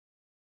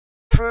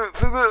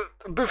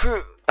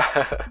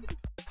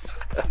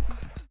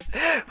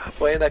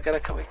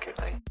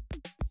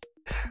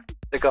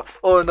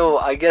 Oh no,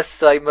 I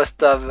guess I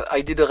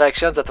did a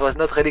reaction that was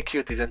not really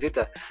cute, isn't it?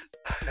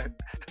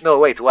 No,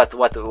 wait, what?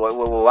 Why?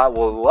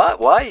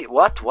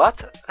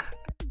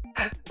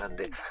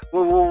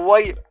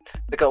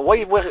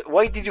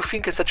 Why did you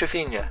think such a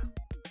thing?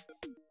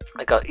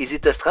 Is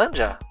it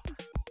strange?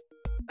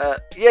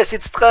 Yes,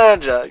 it's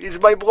strange. It's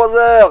my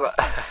brother.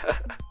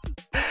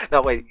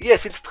 No, wait.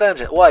 Yes, it's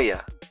strange. Why?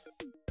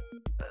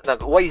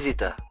 Why is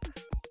it?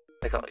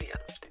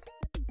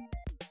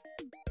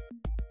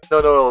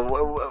 non,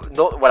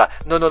 voilà,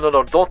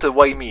 non, don't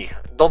why me,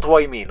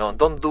 no,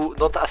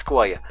 don't ask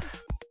why.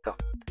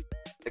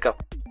 D'accord.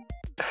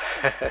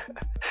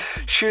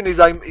 Shun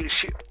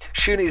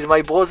is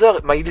my brother,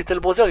 my little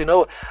brother, you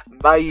know,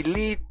 my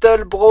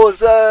little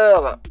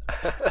brother.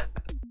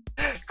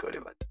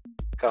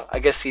 I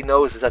guess he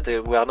knows that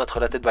we are not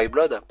related by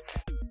blood.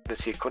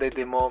 Let's see,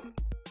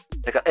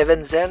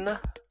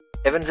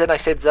 even then I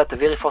said that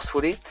very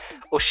forcefully.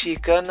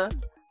 Oshiken,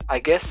 I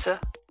guess,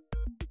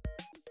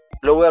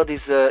 lowered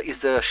his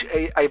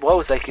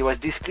eyebrows like he was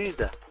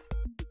displeased.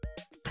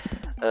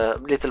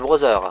 Little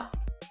brother.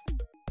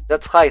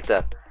 That's right.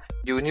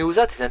 You knew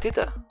that, isn't it?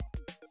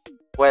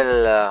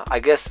 Well, I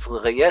guess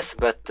yes,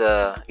 but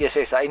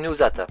yes, I knew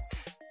that.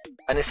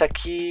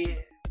 Anesaki.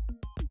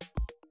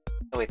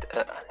 Wait.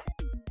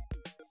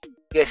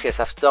 Yes.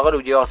 After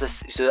all, you are the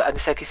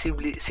Anesaki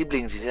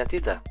siblings, isn't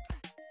it?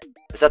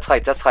 That's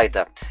right.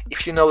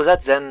 If you know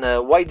that, then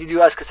why did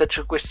you ask such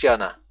a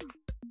question?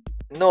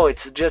 No,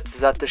 it's just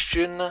that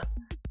Shun.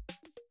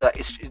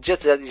 It's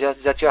just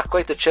that you are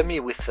quite chummy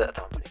with.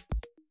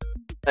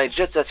 No, it's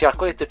just that you are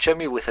quite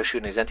chummy with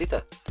Shun, isn't it?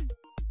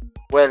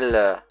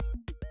 Well,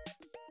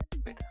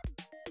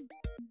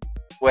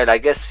 I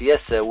guess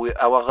yes.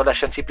 Our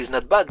relationship is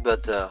not bad,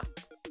 but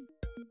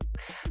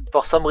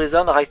for some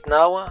reason, right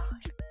now.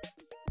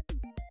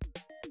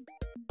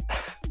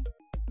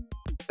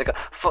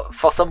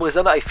 For some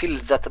reason, I feel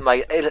that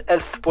my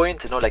health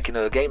point, you know, like in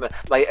a game,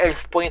 my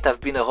health point have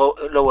been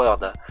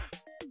lowered.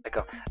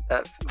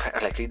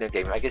 Like in a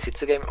game, I guess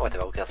it's a game,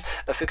 whatever, who cares.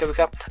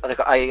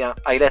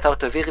 I let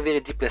out a very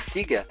deep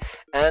sig,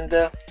 and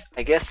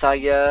I guess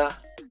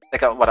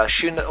voilà,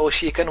 Shun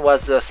Oshiken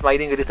was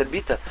smiling a little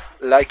bit,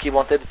 like he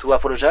wanted to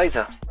apologize.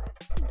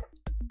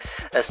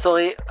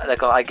 Sorry,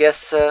 I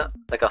guess,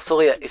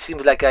 sorry, it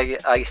seems like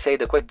I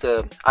said quite,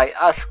 I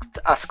asked,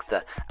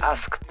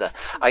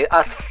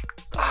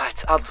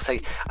 it's hard to say,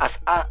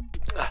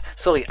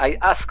 sorry, I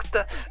asked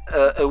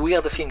a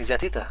weird thing,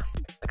 isn't it?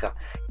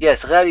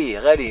 Yes,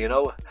 really, you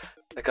know.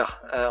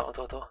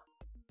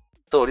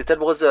 So, little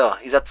brother,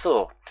 is that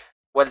so?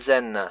 Well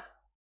then...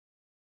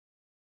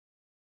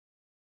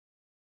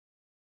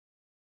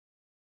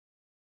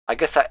 I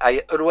guess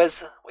I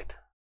always... Wait.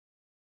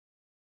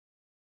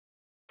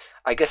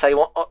 I guess I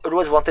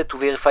always wanted to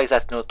verify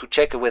that, you know, to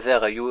check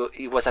whether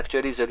he was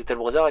actually the little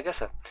brother, I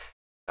guess.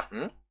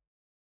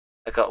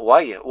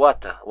 Why?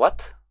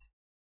 What?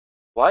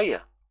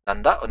 Why?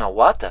 Nanda? No,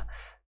 what?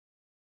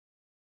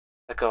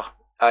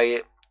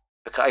 I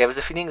have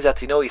the feeling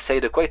that, you know, he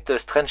said quite a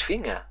strange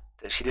thing.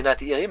 She did not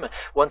hear him.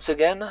 Once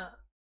again...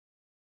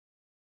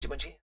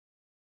 Maji?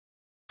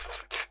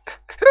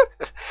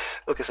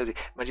 Okay, sorry,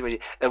 Maji.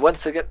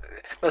 Once again...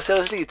 No,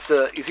 seriously,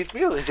 is it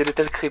me or is it a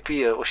little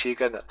creepy,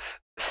 Oshiken?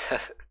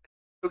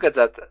 Look at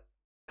that.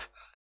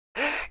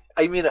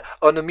 I mean,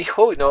 on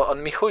Miho, you know, on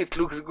Miho it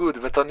looks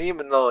good, but on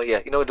him, no, yeah,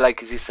 you know, like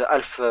this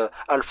half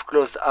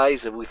closed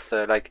eyes with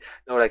like,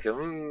 you know, like,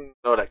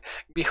 no, like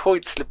Miho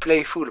it's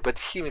playful, but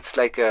him it's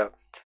like,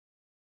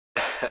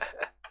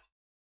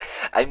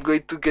 I'm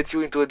going to get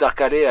you into a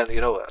dark alley, and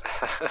you know.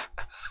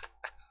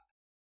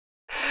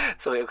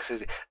 Sorry,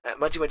 okay,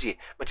 Maji,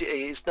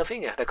 it's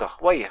nothing, d'accord.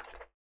 Why?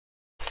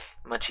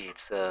 Maji,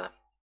 it's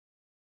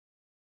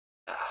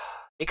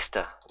mixed.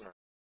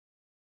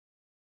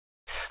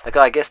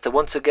 I guess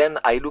once again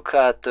I look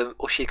at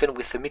Oshiken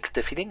with mixed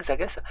feelings, I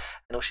guess.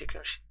 And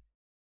Oshiken.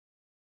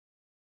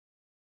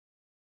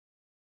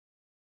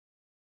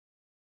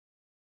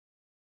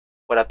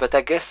 Voilà, but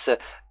I guess.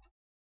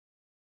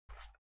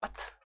 What?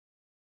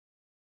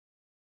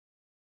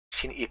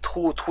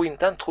 True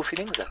intent, true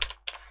feelings.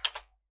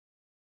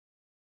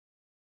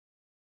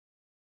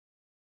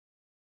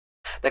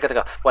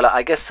 Voilà,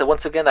 I guess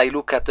once again I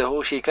look at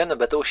Oshiken,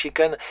 but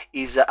Oshiken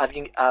is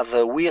have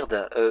a weird,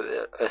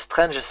 a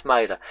strange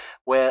smile,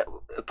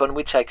 upon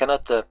which I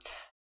cannot,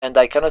 and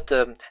I cannot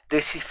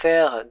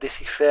decipher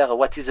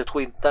what is the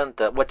true intent,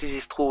 what is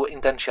his true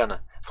intention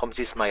from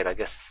this smile. I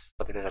guess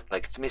something like that.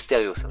 Like it's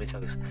mysterious.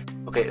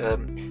 Okay,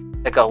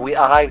 we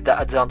arrived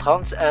at the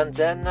entrance, and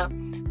then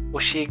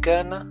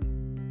Oshiken.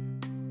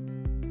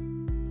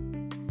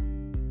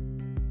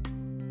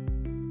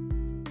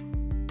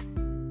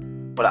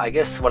 Voilà, I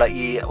guess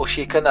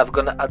Oshiken have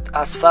gone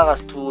as far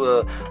as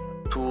to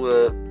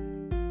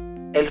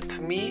help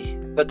me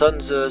put on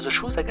the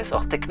shoes, I guess,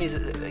 or take me.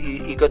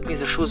 He got me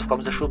the shoes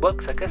from the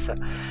shoebox, I guess.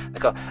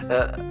 D'accord.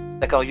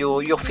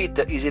 Your feet,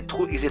 is it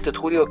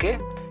truly okay?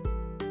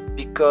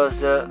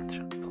 Because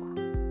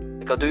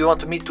do you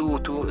want me to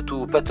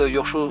put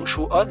your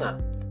shoe on?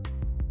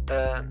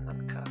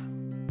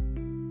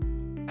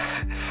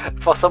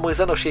 For some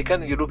reason,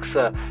 Oshiken,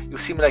 you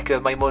seem like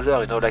my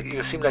mother. You know, like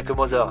you seem like a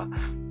mother.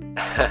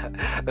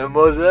 A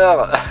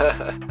mother.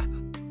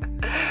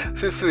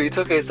 Fufu, it's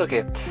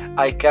okay.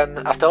 I can,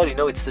 after all, you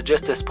know, it's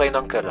just a sprained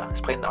ankle.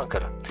 Okay,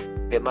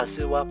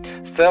 Masuwa.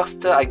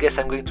 First, I guess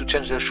I'm going to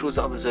change the shoes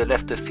of the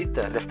left foot,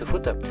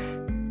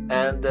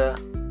 and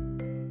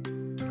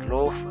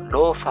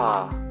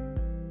loafer.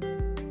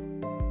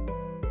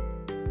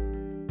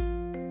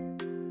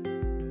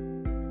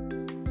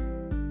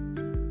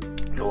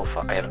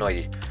 loafer. I have no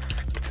idea.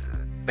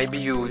 Maybe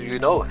you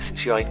know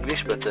since you are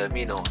English, but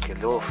me no. Okay,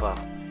 loafer.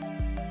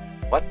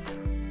 What?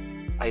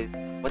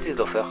 What is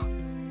loafer?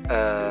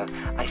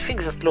 I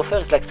think that loafer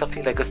is like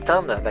something like a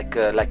stand, like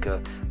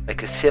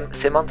a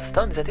cement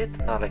stand. Is that it?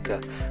 No, like a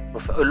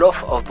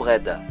loaf of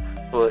bread.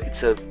 So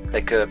it's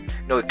like a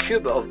a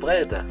cube of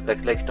bread,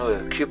 like a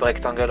cube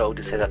rectangle. How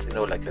do you say that?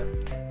 Like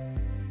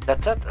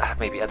that's that.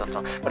 Maybe I don't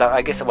know. But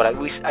I guess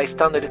I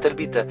stand a little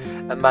bit.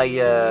 My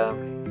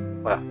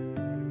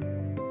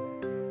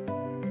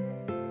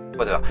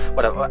whatever.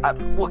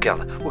 Who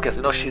cares? Who cares?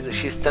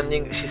 She's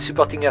standing. She's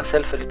supporting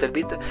herself a little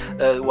bit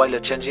while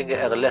changing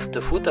her left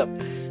foot.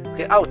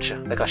 Okay, ouch.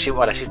 She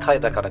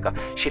tried.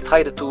 She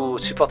tried to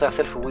support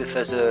herself with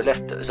the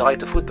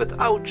right foot, but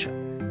ouch.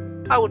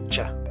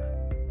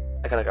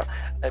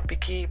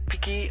 Picky.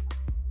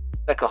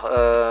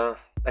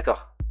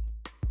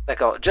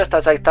 Just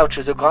as I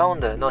touched the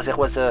ground, there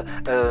was a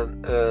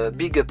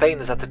big pain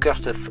that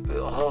cursed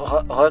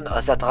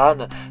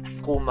ran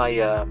through my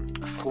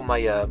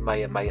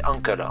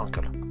ankle.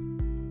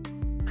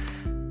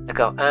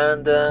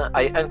 And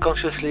I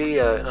unconsciously,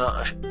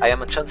 I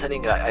am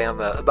channeling. I am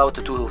about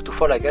to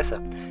fall, I guess.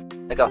 Are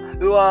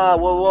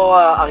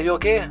you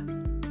okay?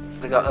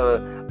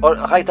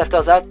 Right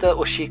after that,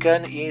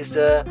 Oshiken is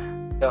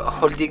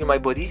holding my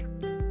body.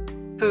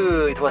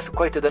 It was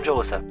quite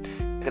dangerous.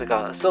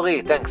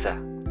 Sorry, thanks.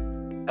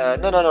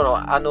 No.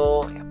 I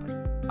know.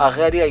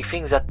 Really, I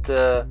think that.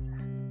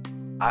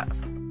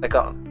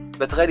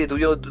 But really, do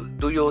you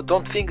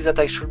don't think that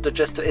I should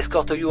just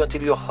escort you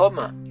until your home,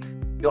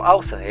 your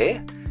house, eh?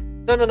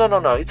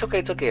 No. It's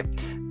okay.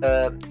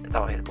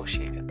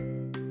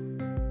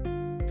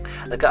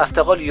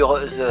 After all, your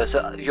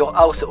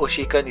house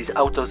Oshiken is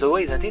out of the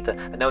way, isn't it?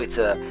 Now it's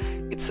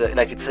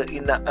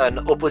in an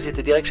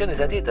opposite direction,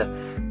 isn't it?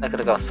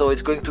 So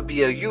it's going to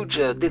be a huge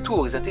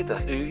detour, isn't it?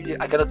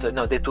 I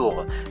cannot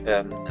detour.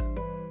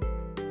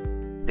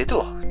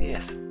 Detour,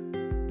 yes.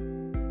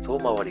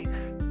 Tomawari.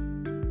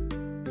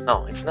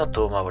 No, it's not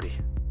Tomawari.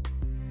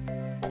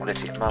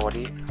 Let's see,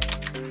 Mawari.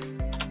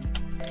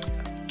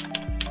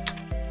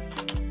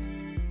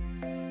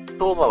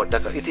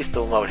 It is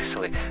Tomawari,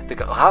 sorry.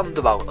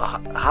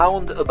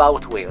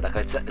 Roundabout way.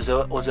 It's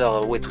the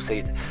other way to say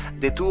it.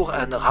 Detour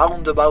and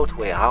roundabout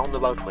way.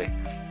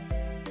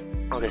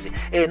 Let's see.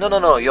 Hey,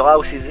 no. Your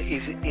house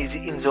is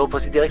in the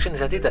opposite direction,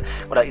 isn't it?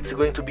 It's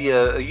going to be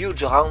a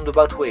huge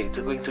roundabout way. It's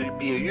going to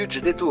be a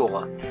huge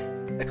detour.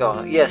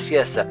 Yes.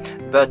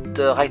 But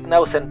right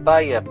now,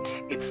 Senpai,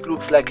 it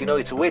looks like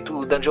it's way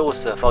too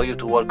dangerous for you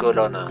to walk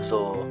alone.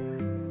 So,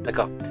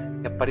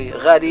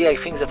 really, I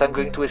think that I'm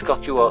going to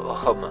escort you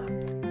home.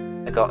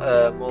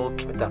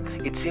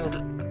 It seems.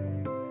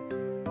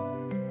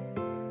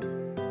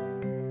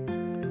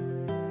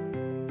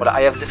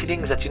 I have the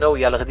feeling that he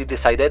already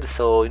decided.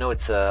 So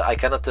it's I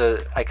cannot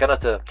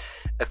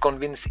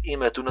convince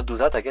him to not do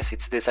that. I guess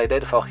it's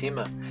decided for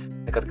him.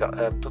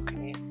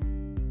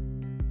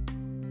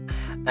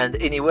 And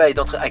anyway,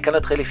 I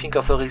cannot really think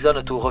of a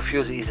reason to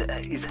refuse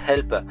his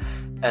help.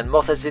 And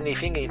more than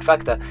anything, in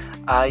fact,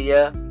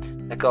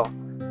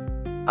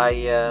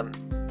 I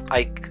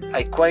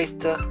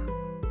quite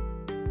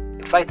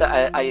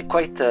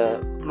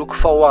look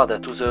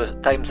forward to the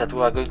time that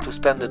we are going to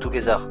spend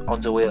together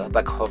on the way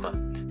back home.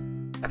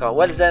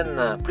 Well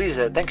then, please,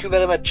 thank you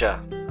very much.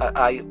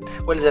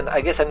 Well then,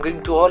 I guess I'm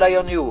going to rely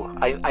on you.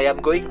 I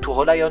am going to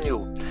rely on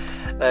you.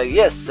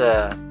 Yes.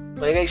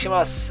 Onegai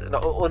shimasu. No,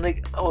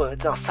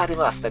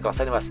 sarimasu.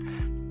 Sarimasu.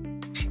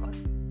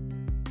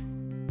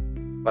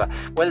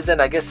 Well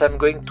then, I guess I'm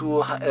going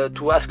to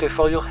ask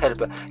for your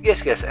help.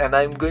 Yes, and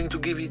I'm going to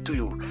give it to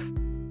you.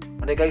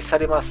 Onegai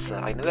sarimasu.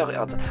 I never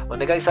heard.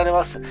 Onegai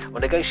sarimasu.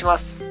 Onegai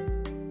shimasu.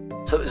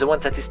 So the one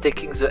that is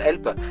taking the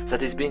help,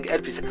 that is being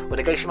helped, is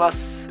onegai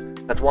shimasu.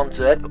 That wants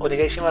the help,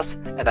 onegai shimasu.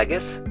 And I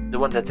guess the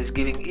one that is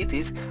giving it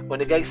is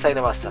onegai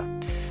sarimasu.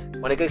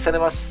 Onegai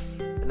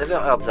sarimasu. Never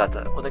heard that.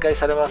 Onegai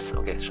sarimasu.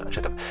 Okay,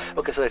 shut up.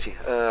 Okay, so let's see.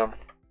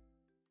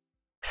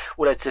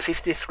 It's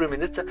 53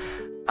 minutes.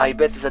 I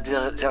bet that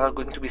there are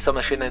going to be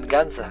some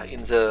shenanigans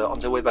on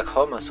the way back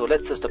home. So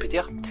let's stop it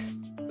here.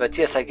 But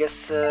yes, I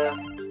guess. Yeah,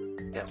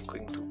 I'm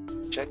going to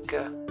check.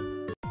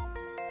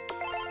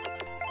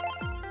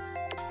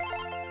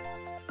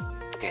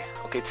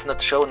 Okay, it's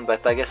not shown,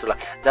 but I guess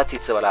that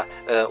it's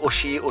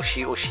Oshi,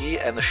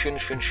 and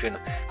Shun.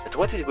 But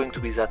what is going to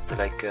be that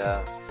like?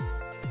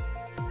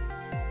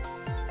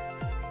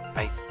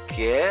 I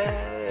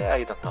guess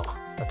I don't know.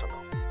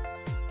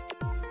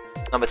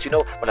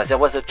 No, but there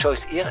was a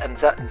choice here, and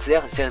there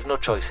is no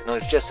choice. No,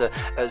 it's just the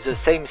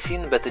same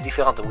scene but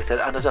different with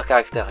another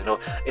character.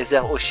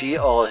 Either Oshi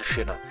or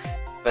Shun.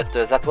 But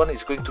that one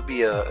is going to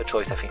be a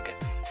choice, I think.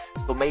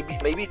 So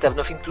maybe it have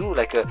nothing to do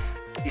that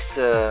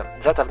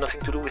have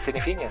nothing to do with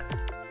anything.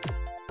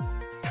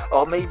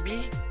 Or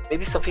maybe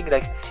something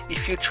like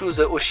if you choose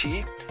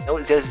Oshi,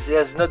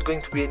 there's not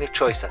going to be any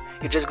choice.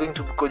 It's just going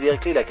to go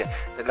directly like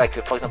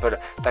for example,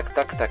 tac,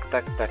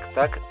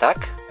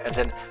 and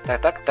then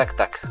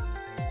tac.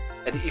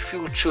 and if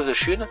you choose a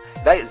Shun,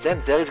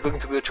 then there is going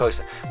to be a choice,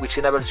 which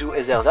enables you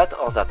either that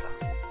or that.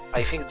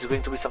 I think it's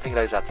going to be something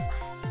like that.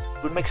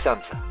 It would make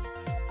sense.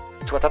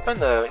 It's what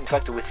happened, in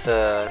fact, with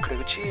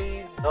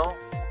Kuriguchi, no?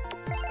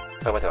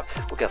 Oh, whatever,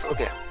 who cares?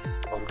 Okay,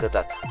 I'll look at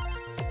that.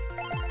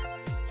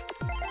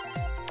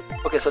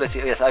 Okay, so let's see.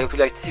 Yes, I hope you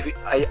liked it.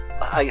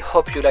 I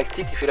hope you liked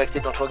it. If you liked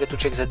it, don't forget to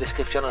check the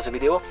description of the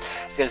video.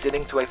 There's a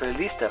link to my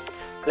playlist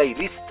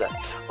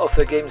of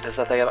games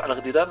that I have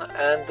already done,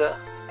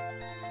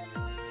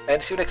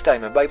 and see you next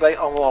time. Bye bye,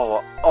 au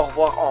revoir, au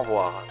revoir, au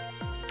revoir.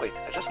 Wait,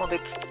 I just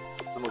wanted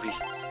the movie.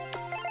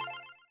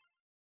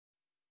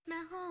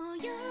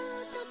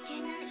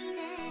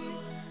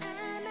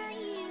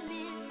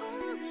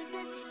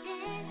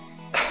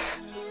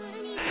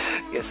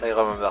 Yes, I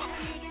remember.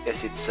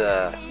 Yes, it's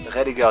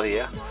really girly,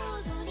 yeah?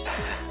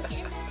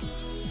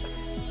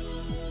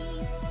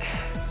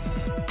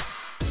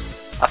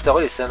 After all,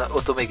 it's an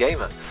Otome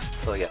game,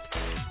 so yeah.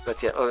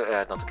 But yeah, oh,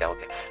 I don't care,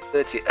 okay. So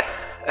let's see.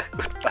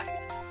 Goodbye.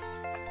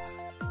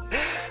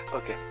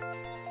 Okay.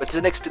 But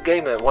the next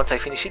game, once I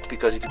finish it,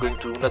 because it's going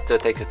to not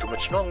take too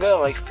much longer,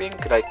 I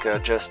think, like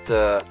just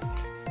 20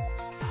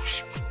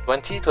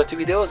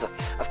 videos.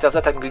 After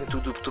that, I'm going to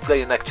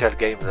play an actual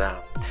game.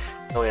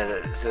 No, yeah,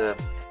 the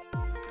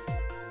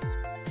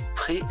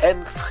Free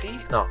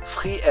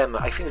M.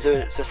 I think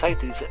the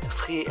site is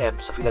Free M,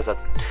 something like that.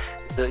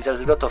 There's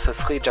a lot of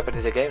free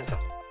Japanese games,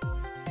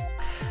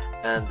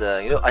 and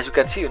you know, as you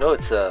can see, you know,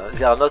 it's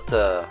they are not.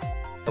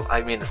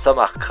 I mean, some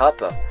are crap,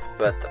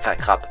 but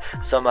crap.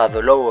 Some have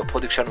a low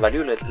production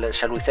value,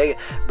 shall we say?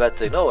 But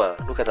you know,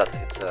 look at that.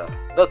 It's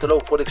not a low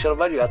production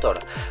value at all.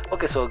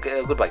 Okay, so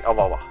goodbye. Au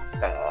revoir.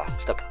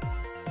 Stop.